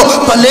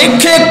اندروں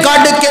پلیکھے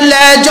کڈ کے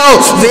لے جاؤ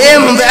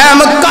ویم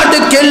کڈ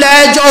کے لے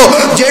جاؤ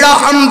جڑا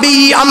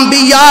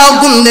انبیاء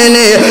گندے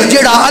نے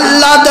جڑا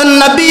اللہ دا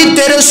نبی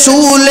تے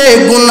رسول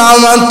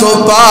گناہاں تو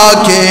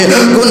پاکے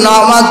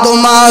گناہاں تو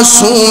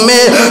معصوم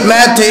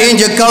میں تے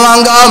انج کہاں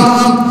گا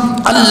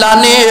اللہ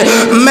نے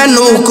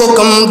مینوں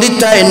حکم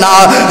دیتا ہے نا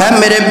ہے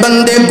میرے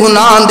بندے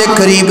گناہ دے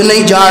قریب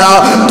نہیں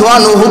جانا تو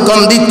انہوں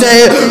حکم دیتا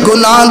ہے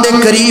گناہ دے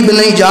قریب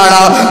نہیں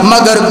جانا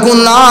مگر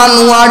گناہ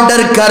نو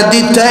آرڈر کر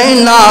دیتا ہے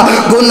نا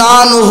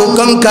گناہ نو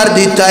حکم کر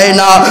دیتا ہے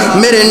نا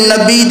میرے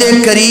نبی دے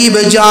قریب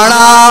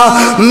جانا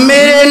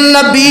میرے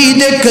نبی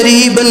دے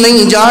قریب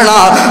نہیں جانا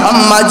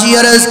اما جی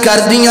عرض کر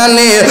دیا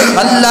نے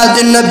اللہ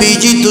دے نبی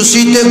جی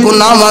تسی تے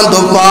گناہ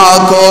دو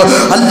پاک ہو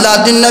اللہ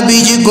دے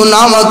نبی جی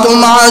گناہ تو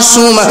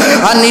معصوم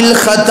انل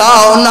خطا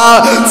ہونا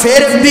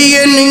پھر بھی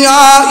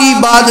انیاں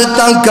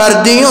عبادتاں کر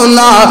دیو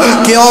نا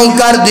کیوں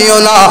کر دیو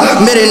نا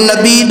میرے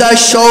نبی دا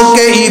شوق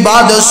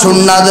عبادت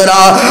سننا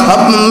ذرا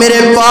اب میرے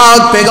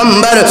پاک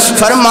پیغمبر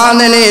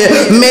فرمانے نے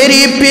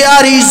میری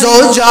پیاری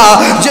زوجہ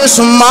جس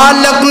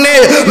مالک نے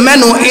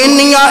مینوں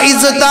انیاں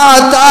عزت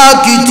عطا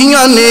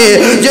کیتیاں نے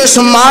جس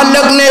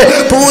مالک نے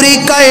پوری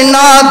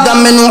کائنات دا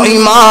مینوں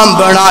امام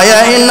بنایا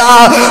ہے نا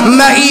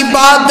میں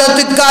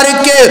عبادت کر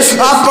کے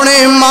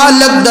اپنے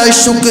مالک دا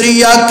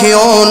شکریہ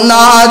کیوں نہ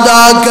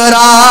ادا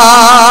کرا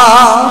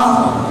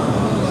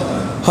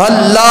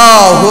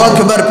اللہ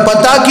اکبر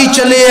پتہ کی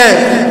چلے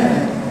ہے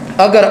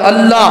اگر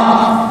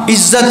اللہ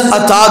عزت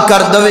عطا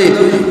کر دوے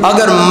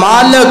اگر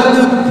مالک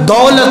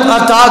دولت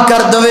عطا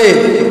کر دوے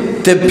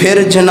تے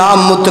پھر جناب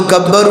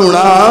متکبر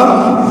ہونا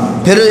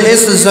پھر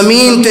اس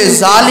زمین تے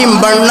ظالم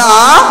بننا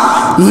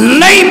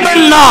نہیں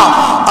بننا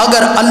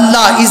اگر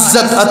اللہ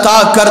عزت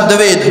عطا کر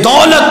دوے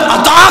دولت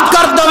عطا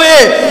کر دوے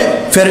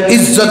پھر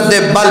عزت دے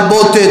بل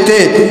بوتے تھے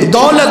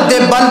دولت دے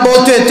بل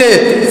بوتے تھے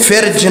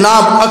پھر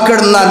جناب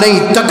اکڑنا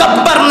نہیں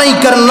تکبر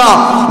نہیں کرنا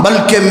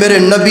بلکہ میرے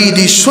نبی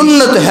دی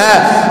سنت ہے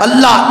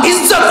اللہ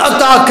عزت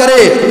عطا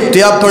کرے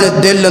تے اپنے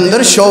دل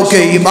اندر شوق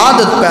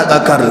عبادت پیدا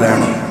کر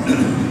لینا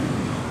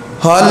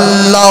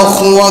اللہ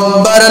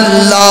اکبر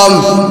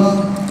اللہ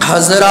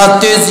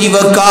حضرات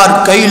زیوکار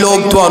کئی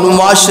لوگ تو انو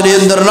معاشرے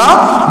اندر نا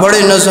بڑے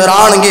نظر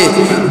آنگے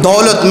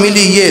دولت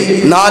ملی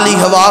یہ نالی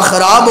ہوا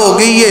خراب ہو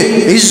گئی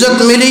ہے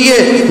عزت ملی ہے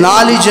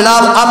نالی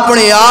جناب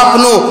اپنے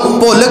آپنو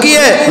بھول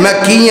گئے میں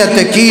کیے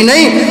تے کی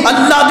نہیں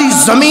اللہ دی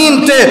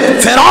زمین تے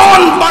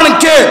فرعون بن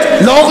کے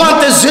لوگاں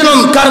تے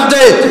ظلم کر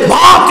دے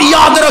بات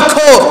یاد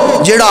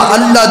رکھو جڑا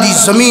اللہ دی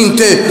زمین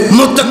تے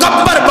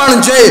متکبر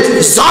بن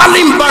جائے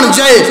ظالم بن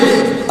جائے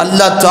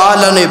اللہ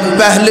تعالیٰ نے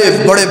پہلے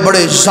بڑے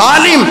بڑے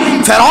ظالم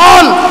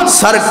فرعون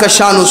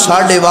سرکشانو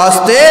ساڑے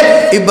واسطے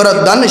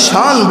عبرت دا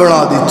نشان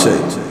بنا دیتے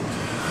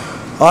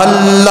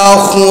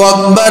اللہ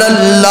اکبر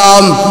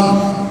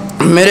اللہ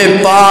میرے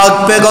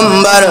پاک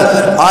پیغمبر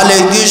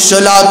علیہ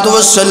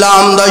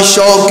السلام دا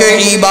شوق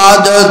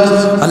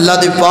عبادت اللہ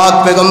دے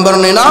پاک پیغمبر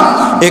نے نا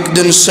ایک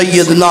دن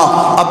سیدنا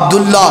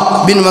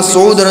عبداللہ بن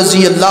مسعود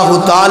رضی اللہ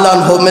تعالیٰ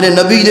عنہ میرے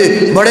نبی دے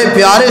بڑے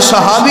پیارے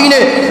صحابی نے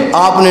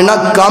آپ نے نا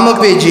کام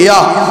پہ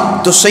جیا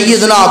تو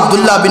سیدنا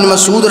عبداللہ بن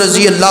مسعود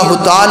رضی اللہ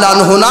تعالیٰ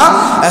عنہ نا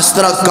اس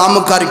طرح کام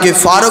کر کے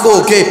فارغ ہو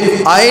کے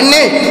آئے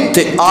نے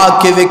تے آ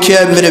کے وکھیا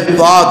میرے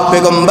پاک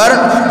پیغمبر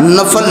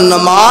نفل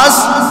نماز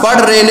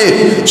پڑھ رہے نے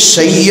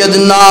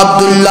سیدنا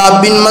عبداللہ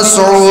بن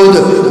مسعود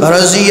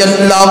رضی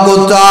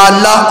اللہ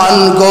تعالیٰ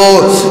عنہ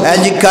کو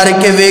ایج کر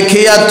کے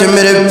ویکھیا تے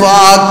میرے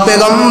پاک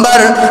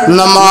پیغمبر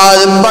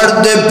نماز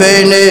پڑھتے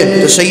پینے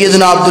تو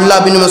سیدنا عبداللہ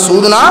بن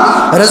مسعود نا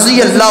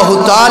رضی اللہ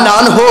تعالیٰ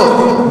عنہ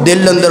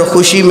دل اندر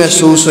خوشی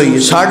محسوس ہوئی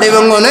ساڑھے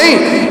ونگو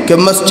نہیں کہ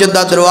مسجد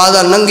دا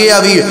دروازہ ننگیا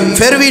بھی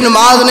پھر بھی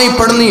نماز نہیں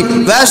پڑھنی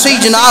ویسے ہی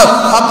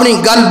جناب اپنی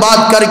گل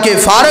بات کر کے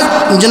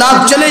فارغ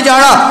جناب چلے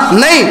جانا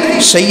نہیں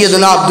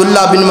سیدنا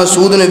عبداللہ بن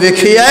مسعود نے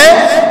ویکھیا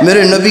ہے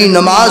میرے نبی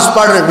نماز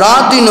پڑھ رہے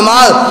رات دی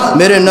نماز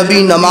میرے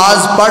نبی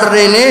نماز پڑھ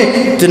رہے نے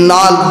تے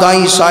نال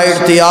دائیں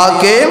سائیڈ تے آ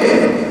کے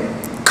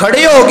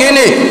کھڑے ہو گئے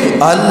نے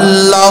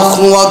اللہ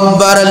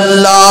اکبر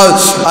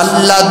اللہ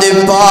اللہ دے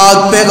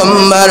پاک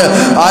پیغمبر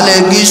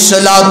علیہ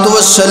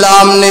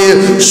السلام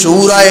نے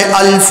سورہ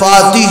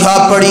الفاتحہ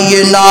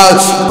پڑھیے نا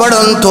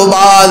پڑھن تو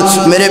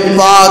بعد میرے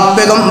پاک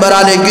پیغمبر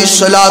علیہ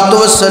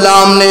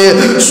السلام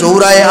نے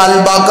سورہ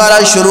البقرہ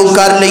شروع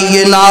کر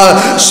لیے نا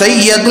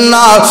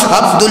سیدنا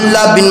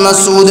عبداللہ بن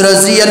مسعود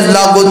رضی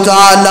اللہ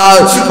تعالیٰ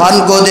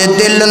عنہ کو دے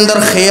دل اندر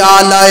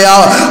خیال آیا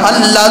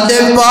اللہ دے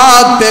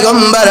پاک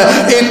پیغمبر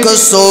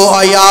 100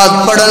 آیات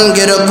پڑھن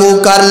گے رکوع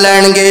کر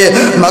لین گے،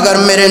 مگر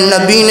میرے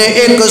نبی نے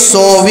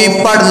 100 بھی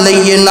پڑھ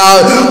لئیے نا،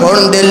 ان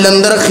دل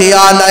اندر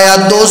خیال آیا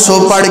 200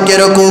 پڑھ کے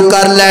رکوع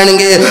کر لین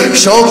گے۔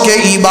 شوق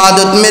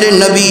عبادت میرے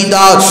نبی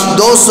دا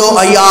 200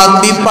 آیات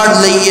بھی پڑھ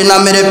لئیے نا،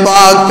 میرے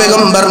پاک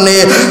پیغمبر نے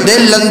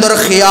دل اندر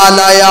خیال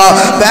آیا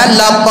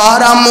پہلا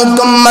پارا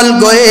مکمل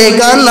گوئے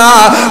گا نا،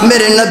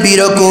 میرے نبی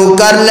رکوع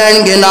کر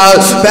لین گے نا،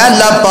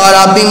 پہلا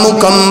پارا بھی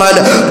مکمل،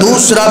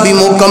 دوسرا بھی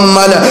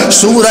مکمل،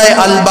 سورہ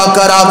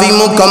البقرہ بھی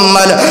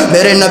مکمل،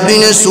 میرے نبی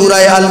نے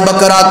سورہ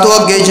البقرہ تو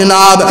اگے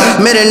جناب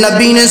میرے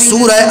نبی نے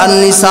سورہ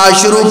النساء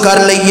شروع کر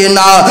لئیے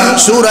نا،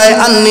 سورہ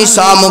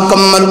النساء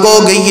مکمل ہو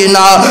گئی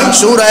نا،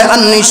 سورہ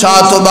النساء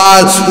تو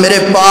بعد میرے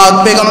پاک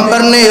پیغمبر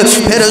نے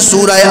پھر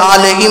سورہ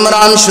آل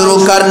عمران شروع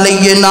کر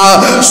لئیے نا،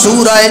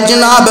 سورہ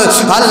جناب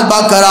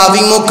البقرہ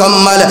بھی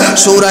مکمل،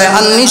 سورہ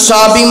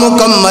النساء بھی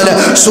مکمل،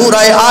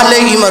 سورہ آل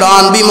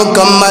عمران بھی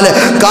مکمل،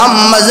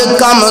 کم از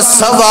کم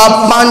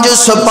 5.25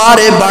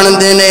 سپارے بن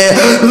دینے۔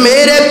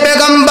 میرے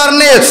پیغمبر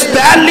نے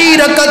پہلی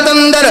رکعت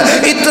اندر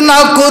اتنا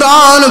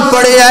قرآن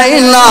پڑھیا ہے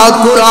نا،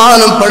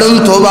 قرآن پڑھن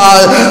تو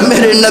بعد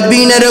میرے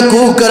نبی نے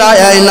رکوع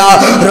کرایا ہے نا،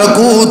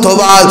 رکوع تو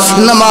بعد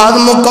نماز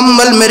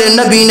مکمل میرے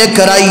نبی نے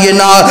کرائی ہے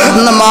نا،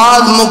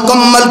 نماز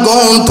مکمل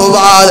گون تو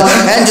بعد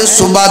ہے جو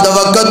صبح دا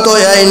وقت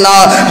ہویا ہے نا،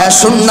 ہے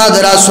سننا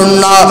ذرا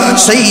سننا،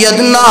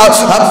 سیدنا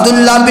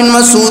عبداللہ بن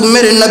مسعود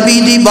میرے نبی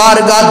دی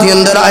بارگاہ دی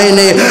اندر آئے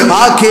نے،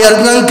 آکھے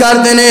ارزن کر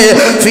دینے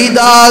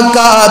فدا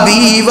کا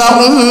ابی و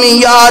امی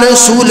یا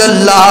رسول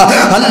اللہ،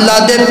 اللہ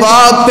دے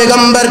پاک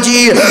پیغمبر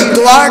جی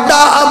تو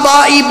آٹا ابا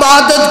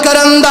عبادت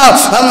کرندہ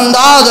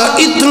انداز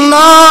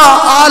اتنا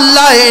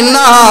آلائے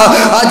نا،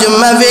 آج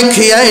میں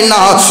ویکھی ہے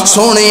نا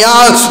سونیا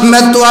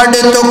میں تو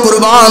آٹے تو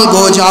قربان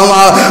کو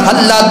جاواں،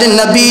 اللہ دے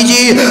نبی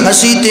جی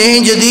اسی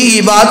تینج دی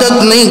عبادت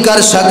نہیں کر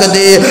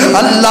سکتے،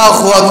 اللہ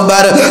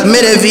اکبر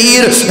میرے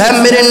ویر ہے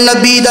میرے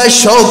نبی دا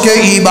شوق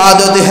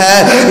عبادت ہے۔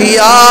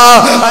 یا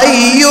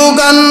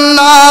ایوہ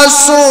الناس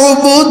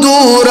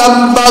عبدوا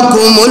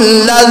ربکم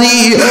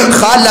الذی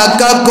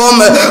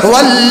خلقکم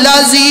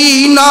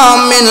والذین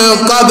من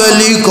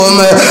قبلکم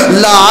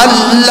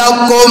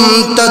لعلکم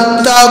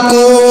تتقون۔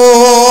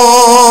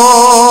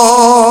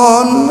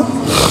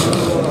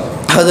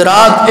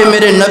 حضرات اے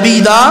میرے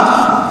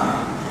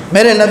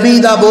نبی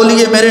دا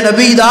بولیے میرے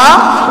نبی دا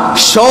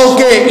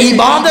شوق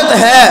عبادت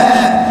ہے،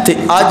 تے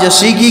آج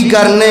اسی کی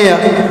کرنے ہیں،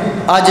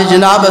 آج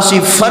جناب اسی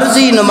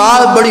فرضی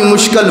نماز بڑی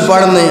مشکل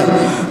پڑھنے ہیں،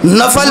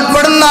 نفل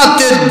پڑھنا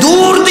تے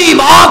دور دی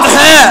بات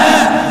ہے،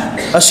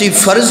 اسی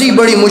فرضی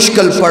بڑی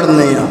مشکل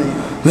پڑھنے ہیں۔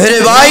 میرے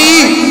بھائی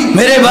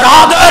میرے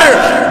برادر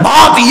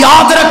بات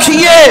یاد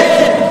رکھیے،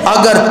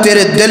 اگر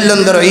تیرے دل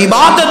اندر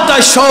عبادت دا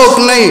شوق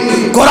نہیں،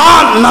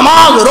 قرآن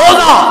نماز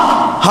روزہ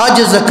حج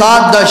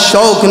زکات دا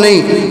شوق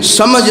نہیں،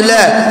 سمجھ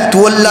لے تو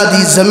اللہ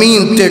دی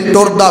زمین تے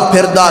ٹردہ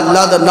پھردہ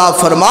اللہ دا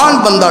نافرمان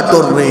بندہ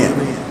ٹر رہے ہیں۔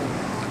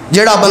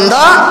 جڑا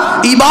بندہ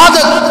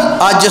عبادت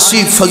آج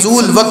اسی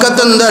فضول وقت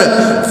اندر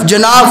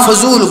جناب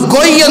فضول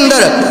گوئی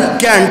اندر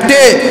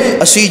گھنٹے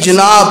اسی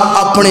جناب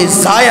اپنے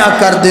ضائع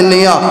کر دینے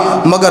ہیں،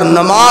 مگر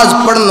نماز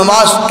پڑھ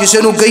نماز کسے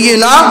نو کہیے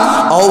نا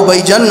آؤ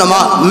بھائی جن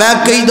نماز، میں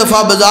کئی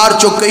دفعہ بازار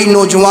چو کئی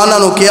نوجوانہ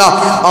نو کیا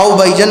آؤ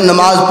بھائی جن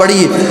نماز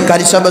پڑھیے،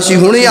 قاری صاحب اسی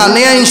ہونے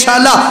آنے ہیں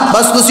انشاءاللہ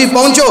بس تسی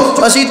پہنچو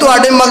اسی تو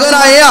آڑے مگر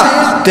آئے ہیں،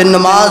 تے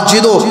نماز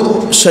جدو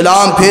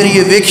سلام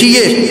پھیریے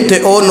ویکھیے تے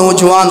او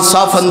نوجوان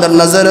صاف اندر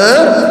نظر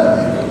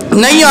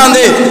نہیں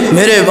آندے۔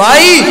 میرے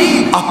بھائی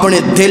اپنے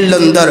دل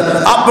اندر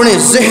اپنے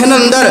ذہن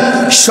اندر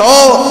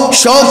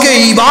شوق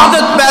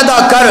عبادت پیدا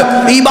کر،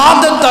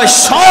 عبادت کا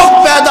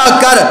شوق پیدا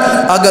کر،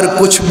 اگر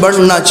کچھ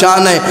بڑھنا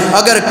چاہنا ہے،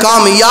 اگر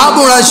کامیاب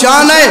ہونا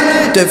چاہنا ہے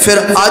تو پھر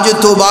آج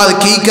تو بعد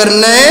کی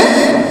کرنا ہے،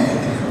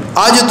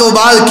 آج تو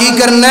بعد کی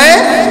کرنا ہے،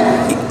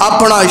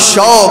 اپنا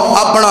شوق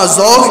اپنا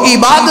ذوق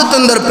عبادت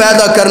اندر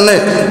پیدا کرنے۔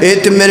 اے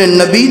تے میرے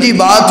نبی دی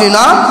بات ہی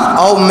نا،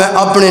 آؤ میں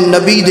اپنے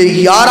نبی دے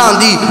یاراں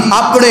دی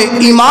اپنے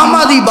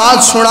امامہ دی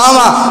بات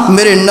سناواں،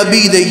 میرے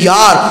نبی دے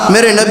یار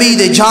میرے نبی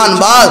دے جان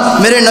باز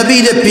میرے نبی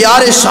دے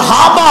پیارے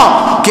صحابہ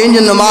کنج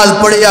نماز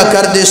پڑھیا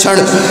کر دے سن۔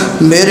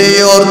 میرے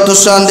اور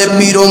تسان دے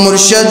پیر و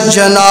مرشد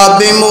جناب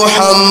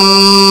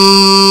محمد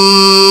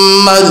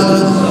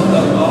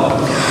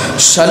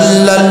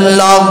صلی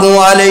اللہ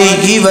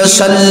علیہ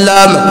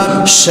وسلم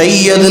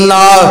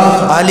سیدنا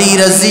علی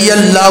رضی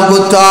اللہ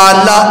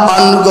تعالی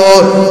عنہ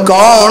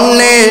کون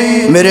نے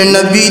میرے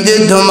نبی دے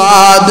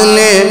دماد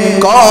نے،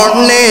 کون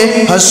نے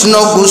حسن و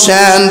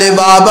حسین دے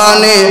بابا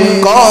نے،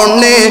 کون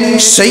نے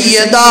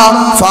سیدہ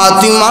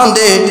فاطمہ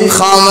دے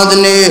خامد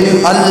نے۔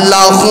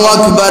 اللہ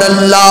اکبر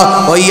اللہ۔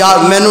 اور یار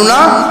مینوں نا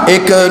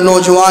ایک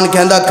نوجوان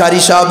کہندا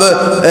قاری صاحب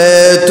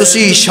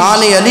تسی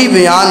شان علی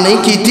بیان نہیں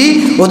کیتی،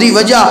 وہ دی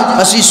وجہ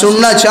اسی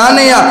سننا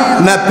چاہنے ہیں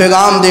میں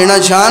پیغام دینا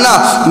چاہنا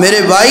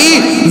میرے بھائی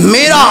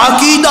میرا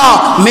عقیدہ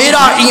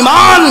میرا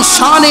ایمان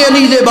شان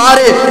علی دے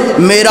بارے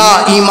میرا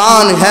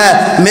ایمان ہے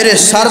میرے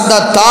سر دا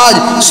تاج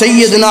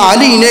سیدنا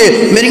علی نے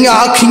میریاں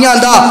اکھیاں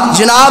دا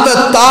جناب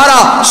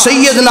تارا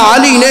سیدنا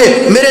علی نے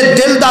میرے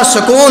دل دا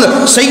سکون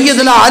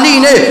سیدنا علی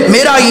نے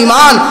میرا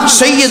ایمان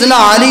سیدنا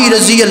علی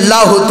رضی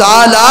اللہ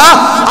تعالی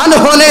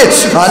عنہ نے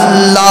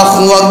اللہ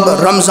اکبر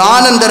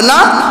رمضان اندر نا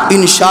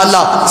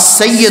انشاءاللہ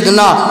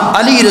سیدنا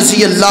علی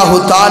رضی اللہ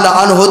تعالی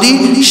عنہ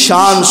دی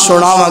شان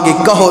سناواں گے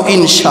کہو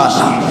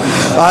انشاءاللہ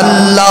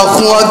اللہ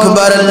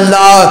اکبر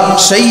اللہ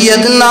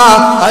سیدنا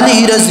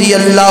علی رضی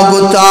اللہ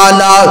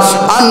تعالی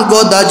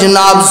عنہ دا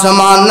جناب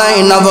زمانہ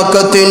نہ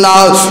وقت نہ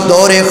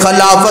دور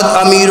خلافت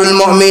امیر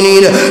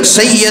المؤمنین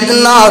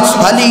سیدنا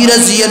علی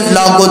رضی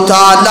اللہ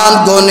تعالی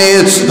عنہ نے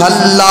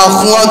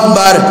اللہ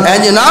اکبر اے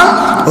جنا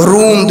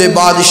روم دے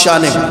بادشاہ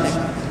نے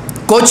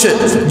کچھ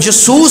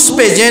جسوس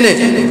بھیجے نے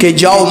کہ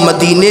جاؤ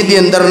مدینے دے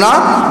اندر نا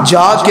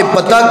جا کے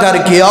پتہ کر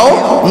کے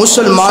آؤ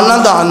مسلمانہ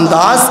دا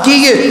انداز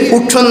کیے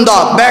اٹھن دا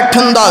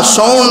بیٹھن دا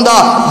سون دا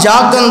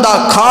جاگن دا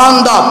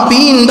کھان دا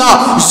پین دا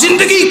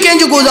زندگی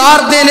کنج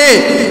گزار دینے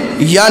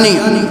یعنی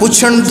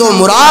پوچھن تو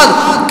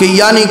مراد کہ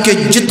یعنی کہ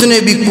جتنے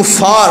بھی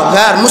کفار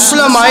غیر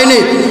مسلم آئے نے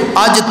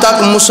آج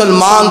تک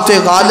مسلمان تے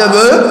غالب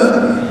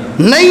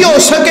نہیں ہو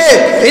سکے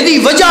ایدی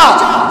وجہ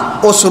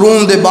اس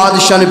روم دے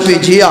بادشاہ نے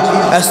بھیجیا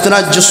اس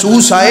طرح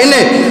جسوس آئے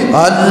نے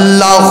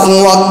اللہ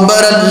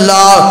اکبر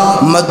اللہ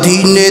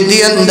مدینے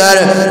دے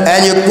اندر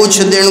اینج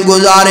کچھ دن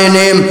گزارے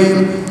نے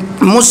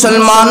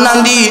مسلمانہ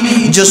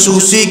دی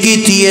جسوسی کی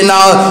تھی نا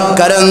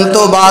کرن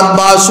تو بعد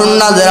بات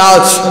سننا ذرا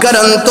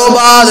کرن تو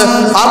بعد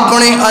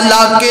اپنے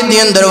علاقے دے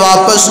اندر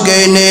واپس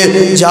گئے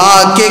نے جا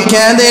کے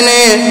کہہ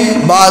دینے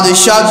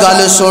بادشاہ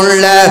گل سن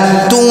لے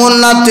تو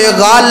انہاں تے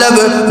غالب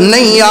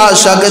نہیں آ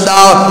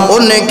سکدا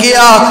انہیں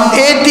کیا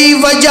ایدی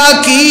وجہ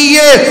کی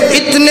ہے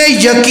اتنے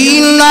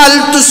یقین نال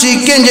تسی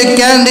کنج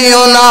کہندے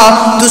ہو نا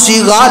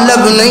تسی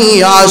غالب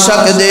نہیں آ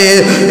سکدے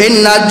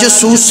انہاں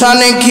جسوساں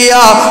نے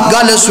کیا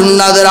گل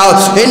سننا ذرا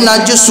انہاں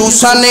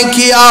جسوساں نے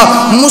کیا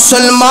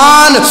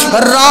مسلمان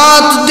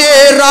رات دے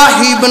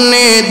راہب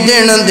نے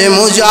دن دے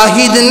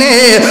مجاہد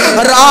نے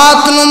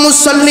رات نو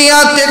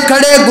مسلیاں تے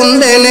کھڑے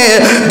گندے نے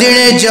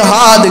دنے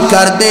جہاد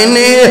کر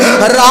دینے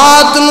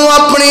رات نو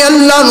اپنے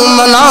اللہ نو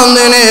منا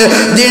دینے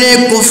دنے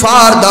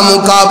کفار دا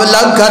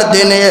مقابلہ کر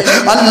دینے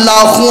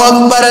اللہ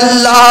اکبر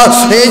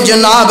اللہ اے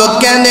جناب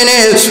کہہ دینے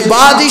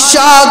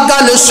بادشاہ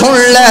گل سن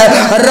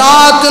لے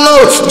رات نو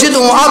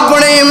جدوں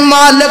اپنے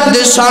مالک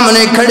دے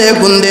سامنے کھڑے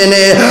گندے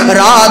نے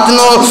رات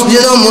نو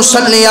جدو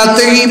مسلیاں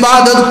تے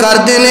عبادت کر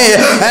دینے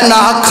اینا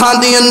اکھاں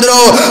دی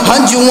اندروں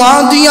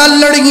ہنجوان دیاں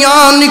لڑیاں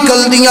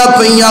نکل دیاں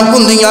پیاں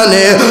گندیاں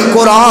نے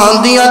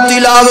قرآن دیاں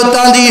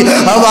تلاوتاں دی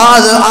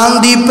آواز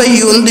آندی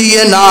پئی ہوندی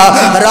ہے نا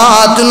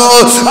رات نو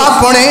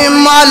اپنے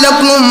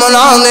مالک نو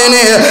منا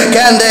دینے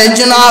کہندے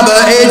جناب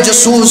اے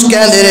جسوس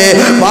کہندے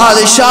نے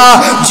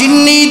بادشاہ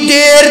جنی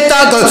دیر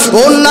تک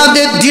انہاں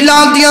دے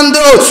دلاں دی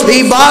اندروں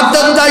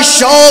عبادت دا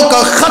شوق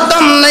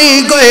ختم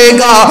نہیں گئے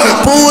گا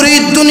پوری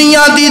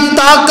دنیا دی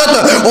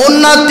طاقت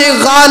انہاں تے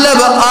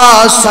غالب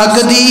آ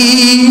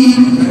سکدی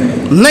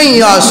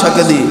نہیں آ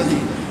سکدی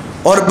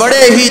اور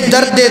بڑے ہی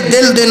درد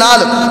دل دے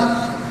نال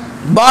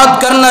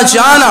بات کرنا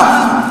چاہنا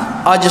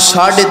آج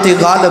ساڑھے تے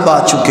غالب آ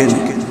چکے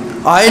ہیں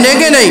آئے نے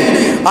کہ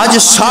نہیں آج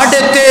ساڑھے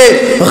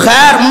تے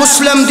غیر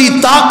مسلم دی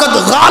طاقت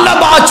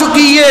غالب آ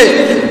چکی ہے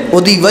او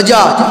دی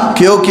وجہ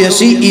کیونکہ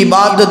اسی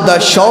عبادت دا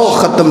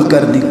شوق ختم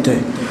کر دیتے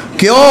ہیں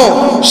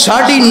کیوں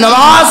ساڑی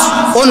نماز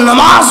وہ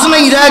نماز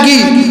نہیں رہ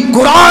گی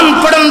قرآن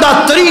پڑھن دا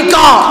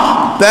طریقہ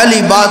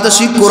پہلی بات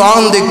اسی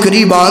قرآن دے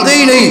قریب آندے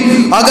ہی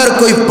نہیں اگر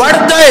کوئی پڑھ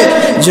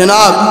دے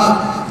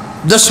جناب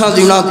 10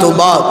 دنوں تو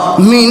بعد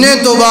مہینے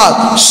تو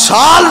بعد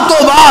سال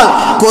تو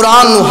بعد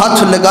قرآن نو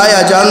ہاتھ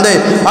لگایا جاندے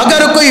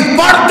اگر کوئی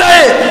پڑھ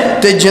دے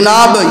تے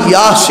جناب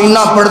یاسینہ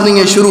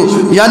پڑھنی شروع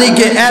یعنی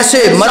کہ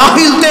ایسے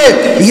مراحل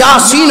تے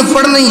یاسین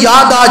پڑھنی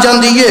یاد آ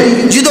جاندی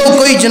ہے جدو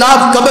کوئی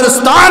جناب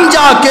قبرستان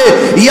جا کے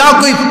یا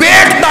کوئی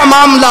پیٹ دا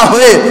معاملہ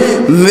ہوئے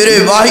میرے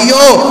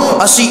بھائیو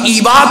اسی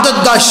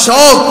عبادت دا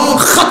شوق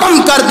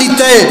ختم کر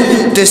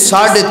دیتے تے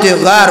ساڑھے تے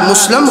غیر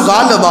مسلم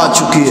غالب آ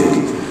چکی ہے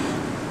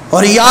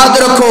اور یاد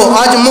رکھو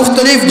آج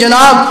مختلف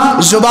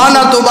جناب زبانہ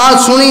تو بات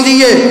سنی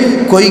دیئے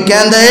کوئی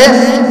کہندہ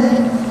ہے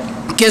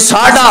کہ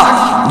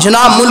ساڑھا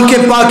جناب ملک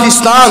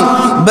پاکستان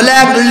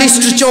بلیک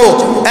لسٹ چو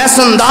ایس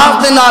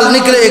انداز دے نال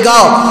نکلے گا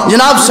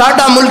جناب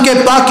ساڑھا ملک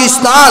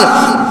پاکستان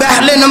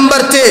پہلے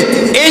نمبر تے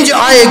انج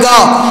آئے گا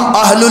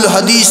اہل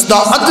الحدیث دا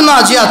ادنا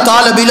جیا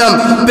طالب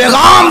علم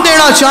پیغام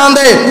دینا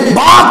چاہندے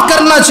بات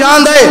کرنا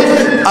چاہندے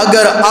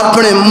اگر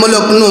اپنے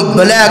ملک نو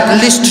بلیک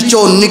لسٹ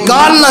چو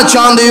نکالنا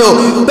چاہندے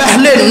ہو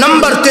پہلے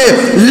نمبر تے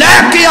لے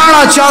کے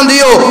آنا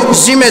چاہندے ہو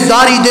ذمہ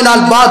داری دے نال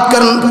بات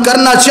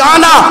کرنا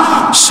چاہنا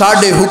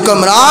ساڑھے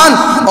حکمران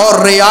اور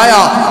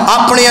رعایا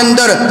اپنے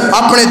اندر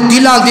اپنے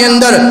دلان دے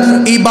اندر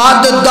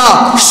عبادت دا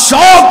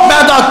شوق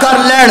پیدا کر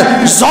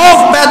لین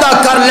ذوق پیدا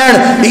کر لین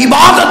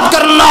عبادت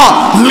کرنا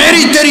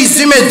میری تیری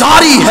ذمہ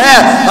داری ہے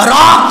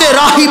رات دے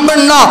راہ الہی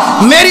بننا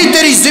میری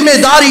تیری ذمہ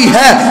داری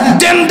ہے،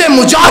 دن دے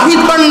مجاہد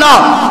بننا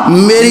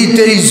میری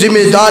تیری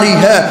ذمہ داری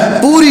ہے،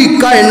 پوری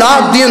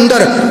کائنات دے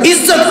اندر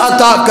عزت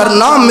عطا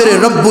کرنا میرے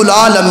رب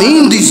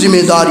العالمین دی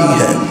ذمہ داری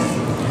ہے۔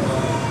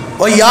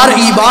 اور یار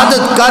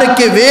عبادت کر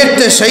کے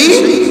ویکھتے صحیح،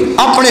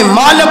 اپنے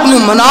مالک نو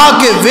منا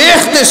کے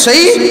ویکھتے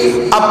صحیح،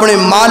 اپنے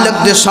مالک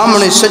دے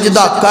سامنے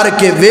سجدہ کر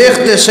کے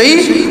ویکھتے صحیح،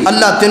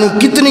 اللہ تینوں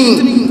کتنی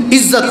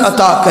عزت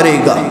عطا کرے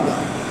گا۔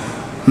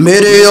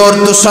 میرے اور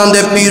تساں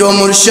دے پیر و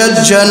مرشد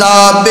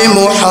جناب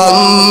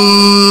محمد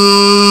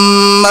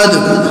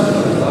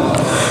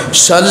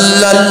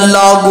صلی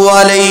اللہ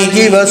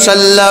علیہ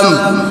وسلم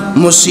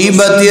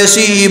مصیبت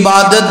ایسی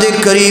عبادت دے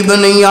قریب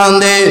نہیں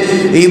آندے،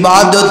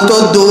 عبادت تو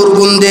دور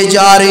گندے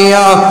جا رہے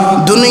ہیں،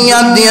 دنیا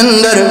دے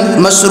اندر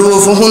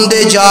مصروف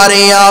ہوندے جا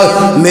رہے ہیں۔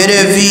 میرے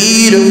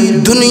ویر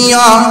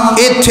دنیا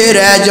ایتھے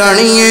رہ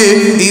جانی ہے،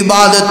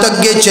 عبادت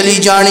اگے چلی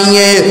جانی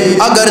ہے۔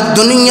 اگر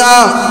دنیا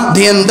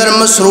دے اندر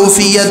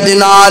مصروفیت دے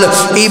نال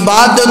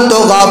عبادت تو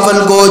غافل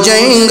ہو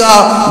جائیں گا،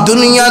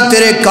 دنیا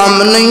تیرے کام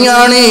نہیں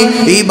آنی،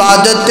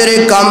 عبادت تیرے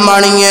کام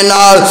آنی ہے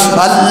نال۔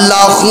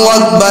 اللہ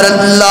اکبر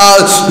اللہ،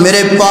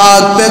 میرے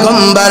پاک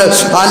پیغمبر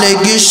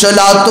علیہ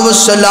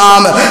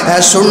السلام ہے،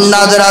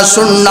 سننا ذرا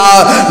سننا،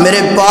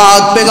 میرے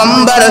پاک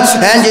پیغمبر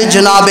ہیں جی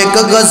جناب ایک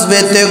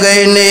غزوے تے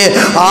گئے نے،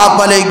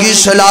 آپ علیہ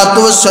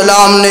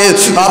السلام نے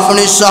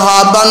اپنی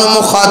صحابہ نو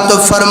مخاطب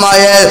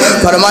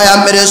فرمایا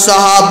میرے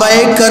صحابہ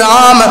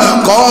کرام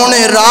کون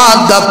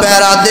رات دا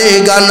پیرا دے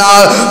گا نا؟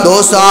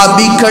 دو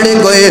صحابی کھڑے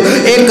گئے،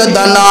 ایک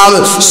دا نام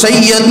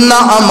سیدنا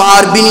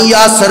عمار بن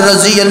یاسر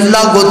رضی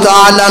اللہ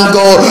تعالیٰ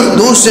عنہ،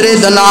 دوسرے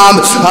دا نام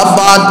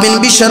عباد بن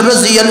بشر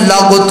رضی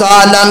اللہ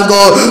تعالیٰ عنہ،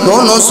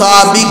 دونوں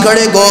صحابی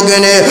کھڑے گو گئے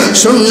نے۔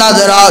 سننا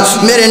ذرا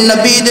میرے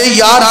نبی دے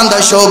یاراں دا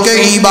شوق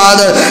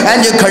عبادت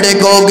انج کھڑے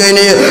گو گئے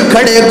نے،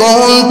 کھڑے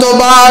گون تو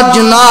بعد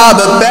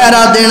جناب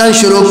پیرا دینا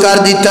شروع کر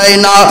دیتا ہے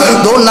نا۔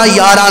 دونوں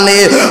یاراں نے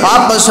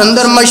آپس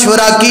اندر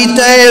مشورہ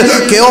کیتا ہے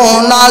کہ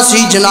اونا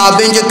سی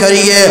جناب انج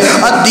کریے،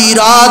 ادھی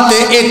رات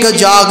ایک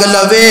جاگ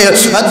لوے،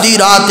 ادھی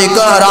رات ایک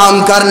آرام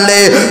کر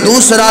لے،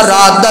 دوسرا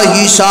رات دا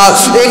حصہ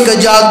ایک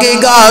جاگے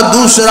گا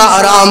دوسرا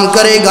آرام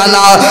کرے گا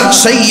نا۔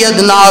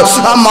 سیدنا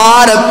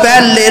عمار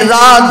پہلے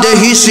رات دے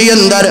حصے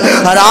اندر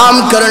آرام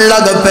کرن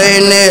لگ پے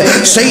نے،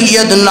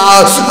 سیدنا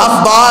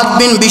عباد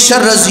بن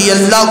بشر رضی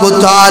اللہ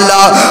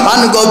تعالی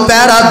عنہ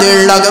پیرا دین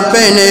لگ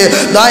پے نے۔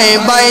 دائیں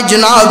بائیں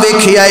جناب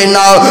ویکھیا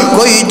نا،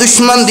 کوئی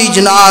دشمن دی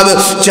جناب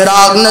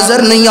چراغ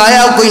نظر نہیں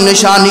آیا، کوئی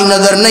نشانی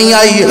نظر نہیں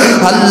آئی۔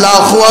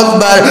 اللہ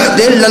اکبر،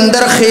 دل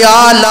اندر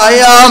خیال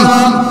آیا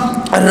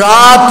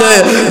رات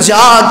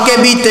جاگ کے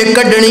بھی تے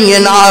کڈنی ہے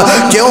نا،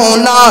 کیوں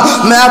نہ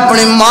میں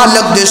اپنے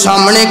مالک دے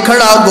سامنے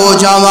کھڑا ہو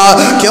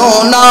جاواں،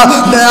 کیوں نہ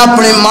میں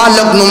اپنے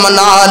مالک نو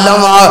منا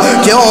لواں،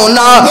 کیوں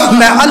نہ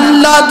میں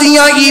اللہ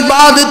دیاں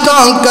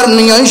عبادتاں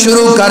کرنیاں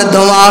شروع کر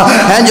دواں۔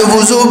 ہے جو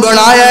وضو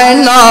بنایا ہے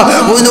نا،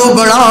 وضو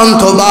بنان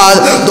تو بعد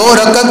 2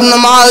 رکعت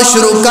نماز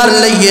شروع کر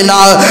لئیے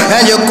نا،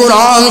 ہے جو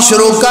قرآن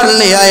شروع کر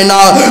لیا ہے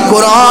نا،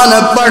 قرآن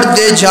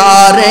پڑھتے جا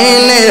رہے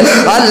نے۔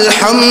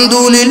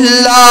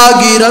 الحمدللہ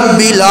رب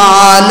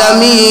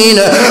العالمین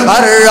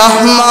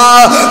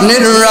الرحمن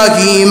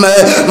الرحیم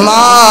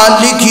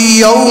مالک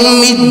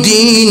یوم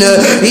الدین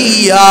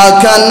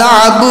ایاک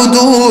نعبد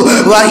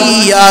و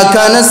ایاک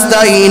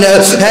نستعین۔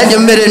 ہے جو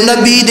میرے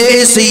نبی دے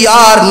اس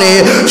یار نے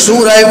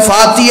سورہ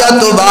فاتحہ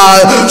تو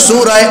بعد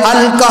سورہ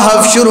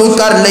الکہف شروع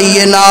کر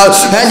لئیے نا،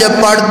 ہے جو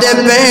پڑھتے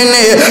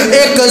پہنے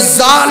ایک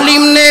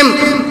ظالم نے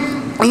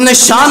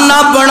نشانہ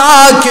بنا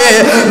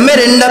کے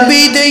میرے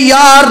نبی دے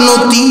یار نو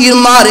تیر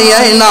مارے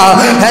آئے نا،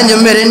 ہے جو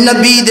میرے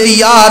نبی دے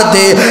یار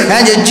دے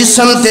ہے جو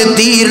جسم تے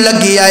تیر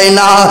لگی آئے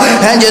نا،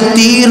 ہے جو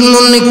تیر نو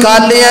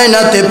نکالے آئے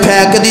نا تے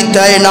پھینک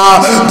دیتا ہے نا،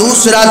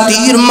 دوسرا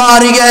تیر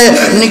ماری آئے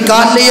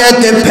نکالے آئے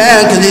تے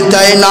پھینک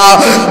دیتا ہے نا۔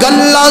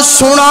 گلہ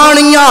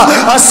سنانیاں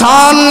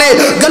آسان نے،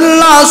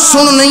 گلہ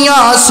سننیاں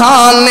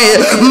آسان نے،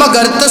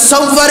 مگر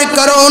تصور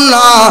کرو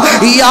نا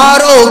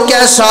یارو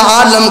کیسا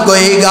عالم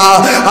کوئے گا۔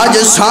 آج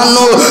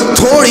سانو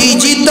تھوڑی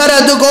جی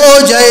درد گو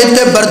جائے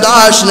تے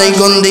برداشت نہیں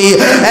گندی،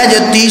 اے جو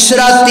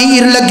تیسرا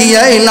تیر لگی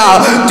ہے نا،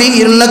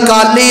 تیر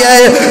نکالی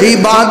ہے،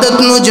 عبادت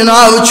نو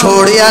جناب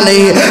چھوڑیا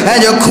نہیں، اے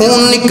جو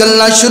خون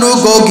نکلنا شروع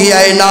ہو گیا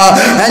ہے نا،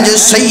 اے جو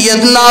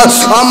سیدنا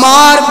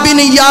عمار بن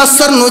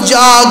یاسر نو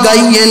جا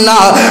گئی ہے نا،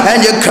 اے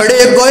جو کھڑے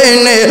گوئے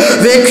نے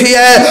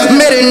ویکھیا ہے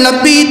میرے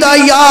نبی دا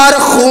یار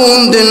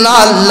خون دینا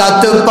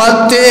لت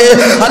پاتے،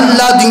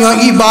 اللہ دیاں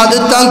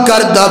عبادتاں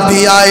کردہ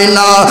بھی آئے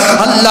نا،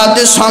 اللہ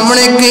دے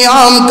سامنے قیام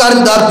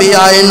کردہ بھی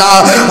آئے نا،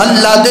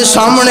 اللہ دے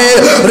سامنے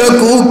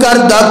رکوع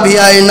کردہ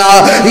پیا نا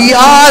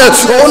یار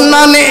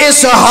انہوں نے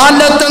اس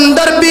حالت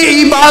اندر بھی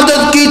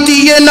عبادت کی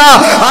تیئے نا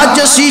آج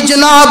اسی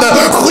جناب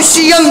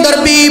خوشی اندر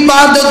بھی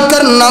عبادت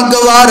کرنا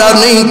گوارا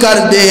نہیں کر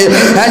دے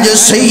ہے جو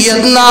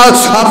سیدنا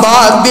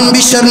عباد بن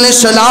بشر نے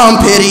سلام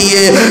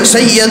پھیریے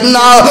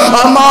سیدنا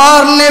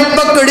عمار نے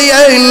پکڑی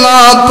نا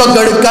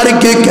پکڑ کر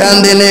کے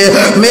کہندے نے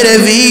میرے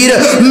ویر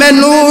میں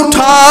نو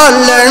اٹھا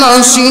لینا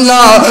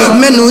سینا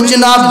میں نو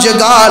جناب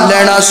جگا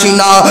لینا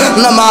سینا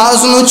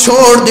نماز نو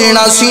چھوڑ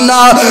دینا سینا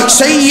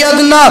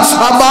سیدنا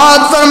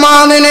عباد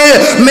فرمانے نے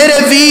میرے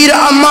ویر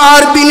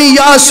عمار بن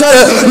یاسر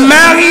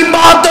میں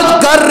عبادت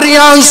کر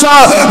رہا سا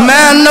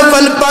میں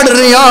نفل پڑھ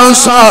رہا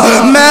سا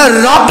میں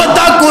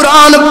رابطہ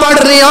قرآن پڑھ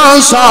رہا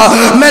سا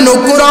میں نو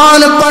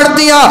قرآن پڑھ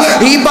دیا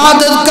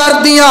عبادت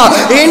کر دیا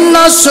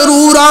انہا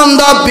سرور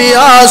آندہ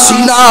پیا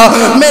سینا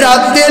میرا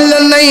دل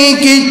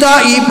نہیں کیتا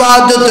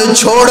عبادت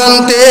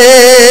چھوڑن تے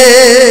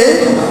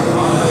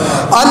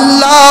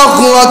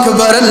اللہ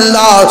اکبر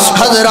اللہ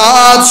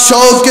حضرات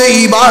شوق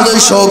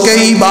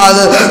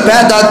عبادت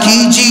پیدا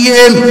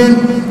کیجئے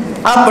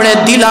اپنے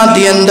دلان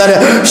دی اندر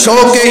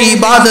شوق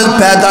عبادت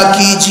پیدا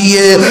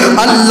کیجئے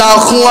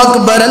اللہ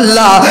اکبر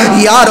اللہ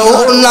یارو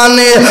انہوں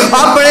نے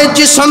اپنے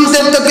جسم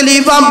سے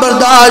تکلیفاں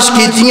برداشت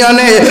کیتیاں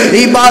نے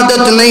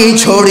عبادت نہیں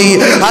چھوڑی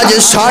آج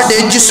ساڑھے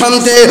جسم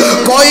سے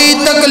کوئی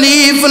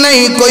تکلیف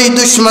نہیں کوئی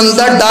دشمن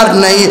دا ڈر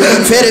نہیں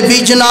پھر بھی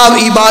جناب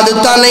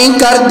عبادتہ نہیں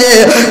کر دے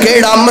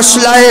کیڑا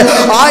مسئلہ ہے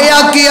آیا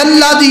کہ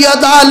اللہ دی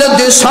عدالت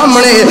دے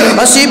سامنے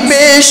اسی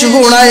پیش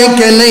گناہ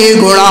کے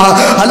نہیں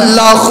گناہ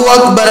اللہ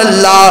اکبر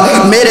اللہ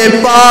میرے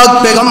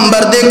پاک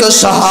پیغمبر دے کو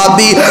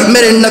صحابی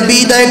میرے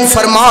نبی دا ایک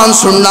فرمان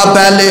سننا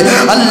پہلے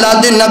اللہ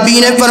دے نبی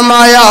نے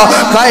فرمایا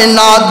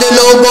کائنات دے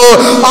لوگوں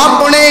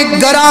اپنے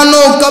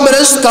گرانوں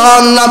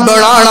قبرستان نہ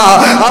بنانا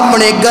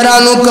اپنے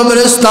گرانوں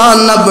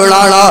قبرستان نہ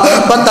بنانا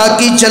پتہ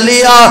کی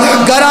چلیا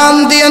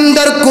گران دے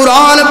اندر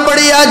قرآن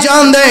پڑھیا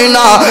جاندے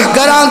نا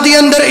گران دے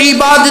اندر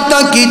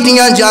عبادتاں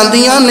کیتیاں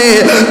جاندیاں نے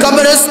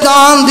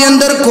قبرستان دے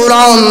اندر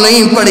قرآن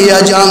نہیں پڑھیا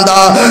جاندہ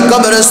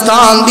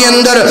قبرستان دے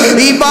اندر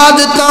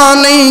عبادتاں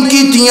نہیں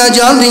کیتیاں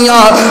جاندیاں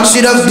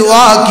صرف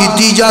دعا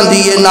کیتی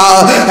جاندی ہے نا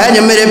ہے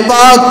جو میرے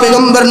پاک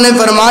پیغمبر نے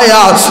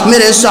فرمایا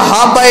میرے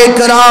صحابہ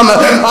کرام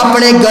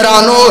اپنے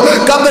گرانوں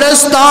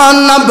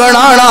قبرستان نہ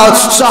بنانا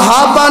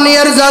صحابہ نے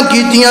عرضہ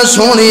کیتیاں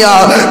سونیا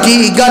کی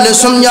گل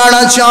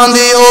سمجھانا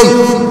چاندے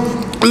ہو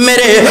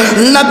میرے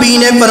نبی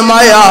نے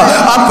فرمایا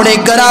اپنے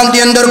گران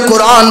دے اندر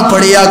قرآن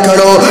پڑھیا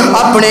کرو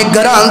اپنے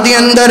گران دے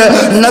اندر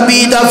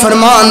نبی دا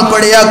فرمان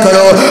پڑھیا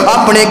کرو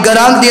اپنے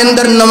گران دے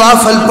اندر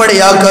نوافل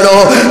پڑھیا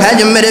کرو ہے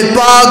جو میرے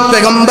پاک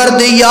پیغمبر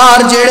دے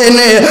یار جڑے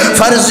نے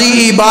فرضی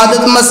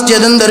عبادت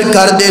مسجد اندر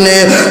کر دینے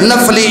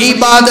نفلی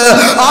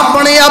عبادت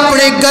اپنے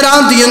اپنے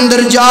گران دے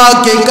اندر جا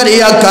کے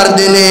کریا کر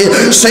دینے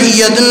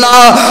سیدنا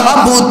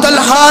ابو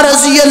طلحہ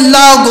رضی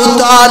اللہ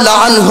تعالی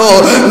عنہ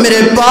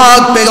میرے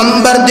پاک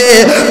پیغمبر دے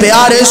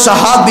پیارے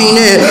صحابی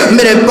نے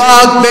میرے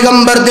پاک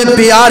پیغمبر دے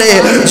پیارے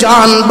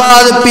جان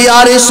بعد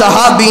پیارے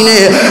صحابی نے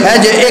اے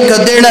جے ایک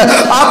دن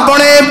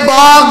اپنے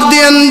باغ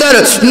دے اندر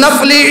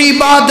نفلی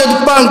عبادت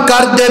پن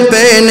کر دے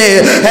پینے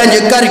اے جے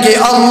کر کے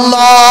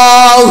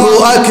اللہ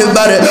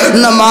اکبر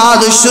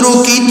نماز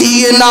شروع کی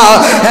دیئے نا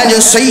اے جے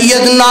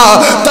سیدنا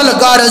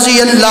طلحہ رضی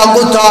اللہ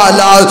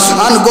تعالی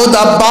عنہ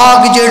دا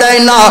باغ جڑا ہے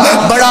نا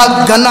بڑا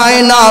گھنا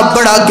ہے نا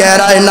بڑا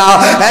گہرا ہے نا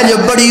اے جے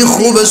بڑی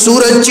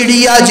خوبصورت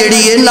چڑیا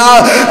جڑی ہے نا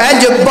اے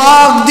جو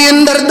باغ دی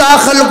اندر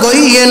داخل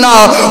گئی ہے نا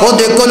او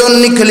دے کلوں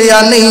نکلیا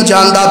نہیں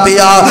جاندہ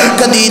پیا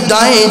کدی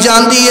دائیں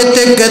جاندی ہے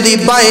تے کدی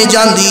بائیں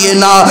جاندی ہے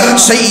نا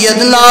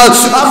سیدنا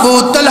ابو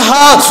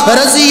طلحہ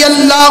رضی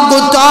اللہ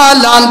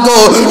تعالیٰ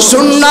عنہ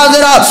سننا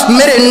ذرا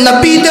میرے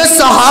نبی دے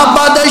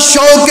صحابہ دے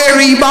شوق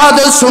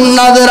عبادت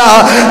سننا ذرا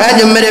اے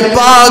جو میرے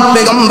پاک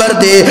پیغمبر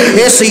دے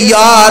اس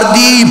یار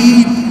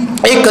دی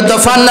ایک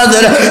دفعہ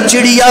نظر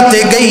چڑیا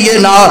تے گئی ہے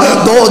نا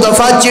دو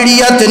دفعہ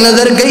چڑیا تے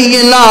نظر گئی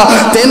ہے نا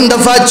تین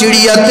دفعہ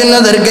چڑیا تے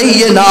نظر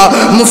گئی ہے نا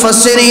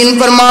مفسرین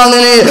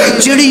فرمانے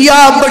چڑیا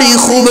بڑی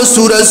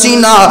خوبصورت سی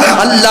نا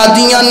اللہ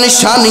دیاں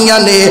نشانیاں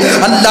نے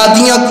اللہ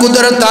دیاں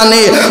قدرتاں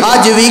نے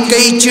آج بھی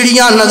کئی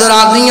چڑیاں نظر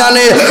آدیاں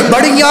نے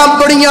بڑیاں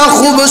بڑیاں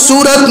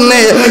خوبصورت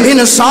نے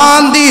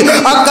انسان دی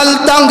عقل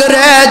تنگ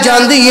رہ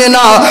جاندی ہے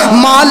نا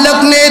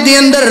مالک نے دی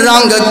اندر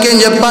رنگ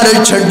کنج پر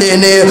چھڑے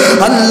نے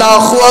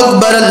اللہ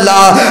اکبر اللہ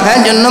ہے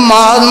جو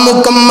نماز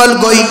مکمل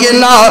کوئی ہے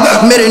نا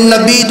میرے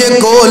نبی دے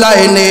کول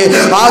آئے نے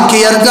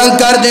آکے عرضاں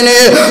کر دینے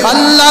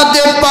اللہ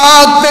دے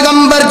پاک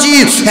پیغمبر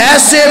جی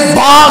ایسے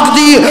باغ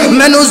دی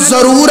میں نو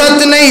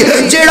ضرورت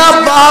نہیں جیڑا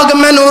باغ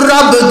میں نو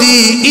رب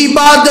دی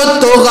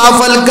عبادت تو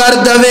غافل کر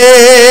دوے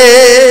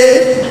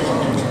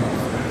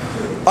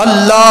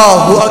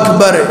اللہ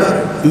اکبر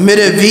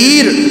میرے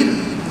ویر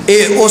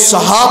اے او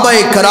صحابہ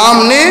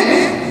کرام نے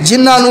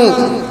جنہاں نو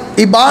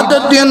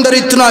عبادت دے اندر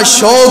اتنا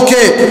شوق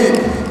ہے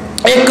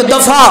ایک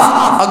دفعہ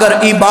اگر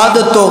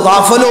عبادت تو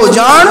غافل ہو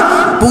جان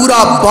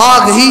پورا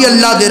باغ ہی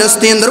اللہ دے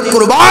رستے اندر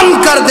قربان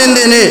کر دیں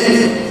دینے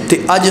تے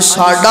اج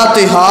ساڈا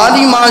تے حال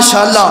ہی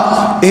ماشاءاللہ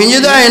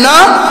انجدہ ہے نا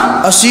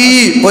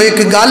اسی وہ ایک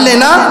گل ہے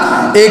نا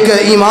ایک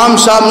امام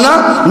صاحب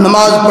نا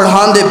نماز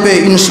پڑھان دے پہ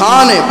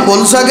انسان ہے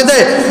بول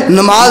سکتے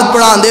نماز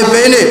پڑھان دے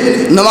پہ نے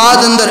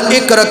نماز اندر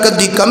ایک رکعت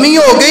دی کمی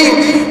ہو گئی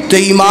تو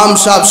امام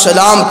صاحب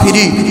سلام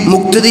پھری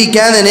مقتدی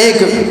کہنے نے ایک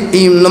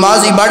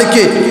نمازی بڑھ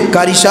کے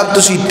قاری صاحب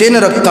تسی 3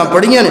 رکعتاں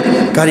پڑھیاں نے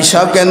قاری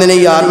صاحب کہنے نے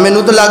یار میں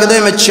نو تو لگتا ہے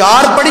میں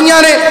 4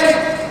 پڑھیاں نے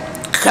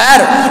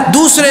خیر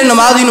دوسرے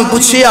نمازی نو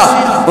پوچھیا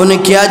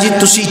انہیں کیا جی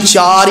تسی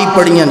 4 ہی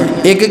پڑھیاں نے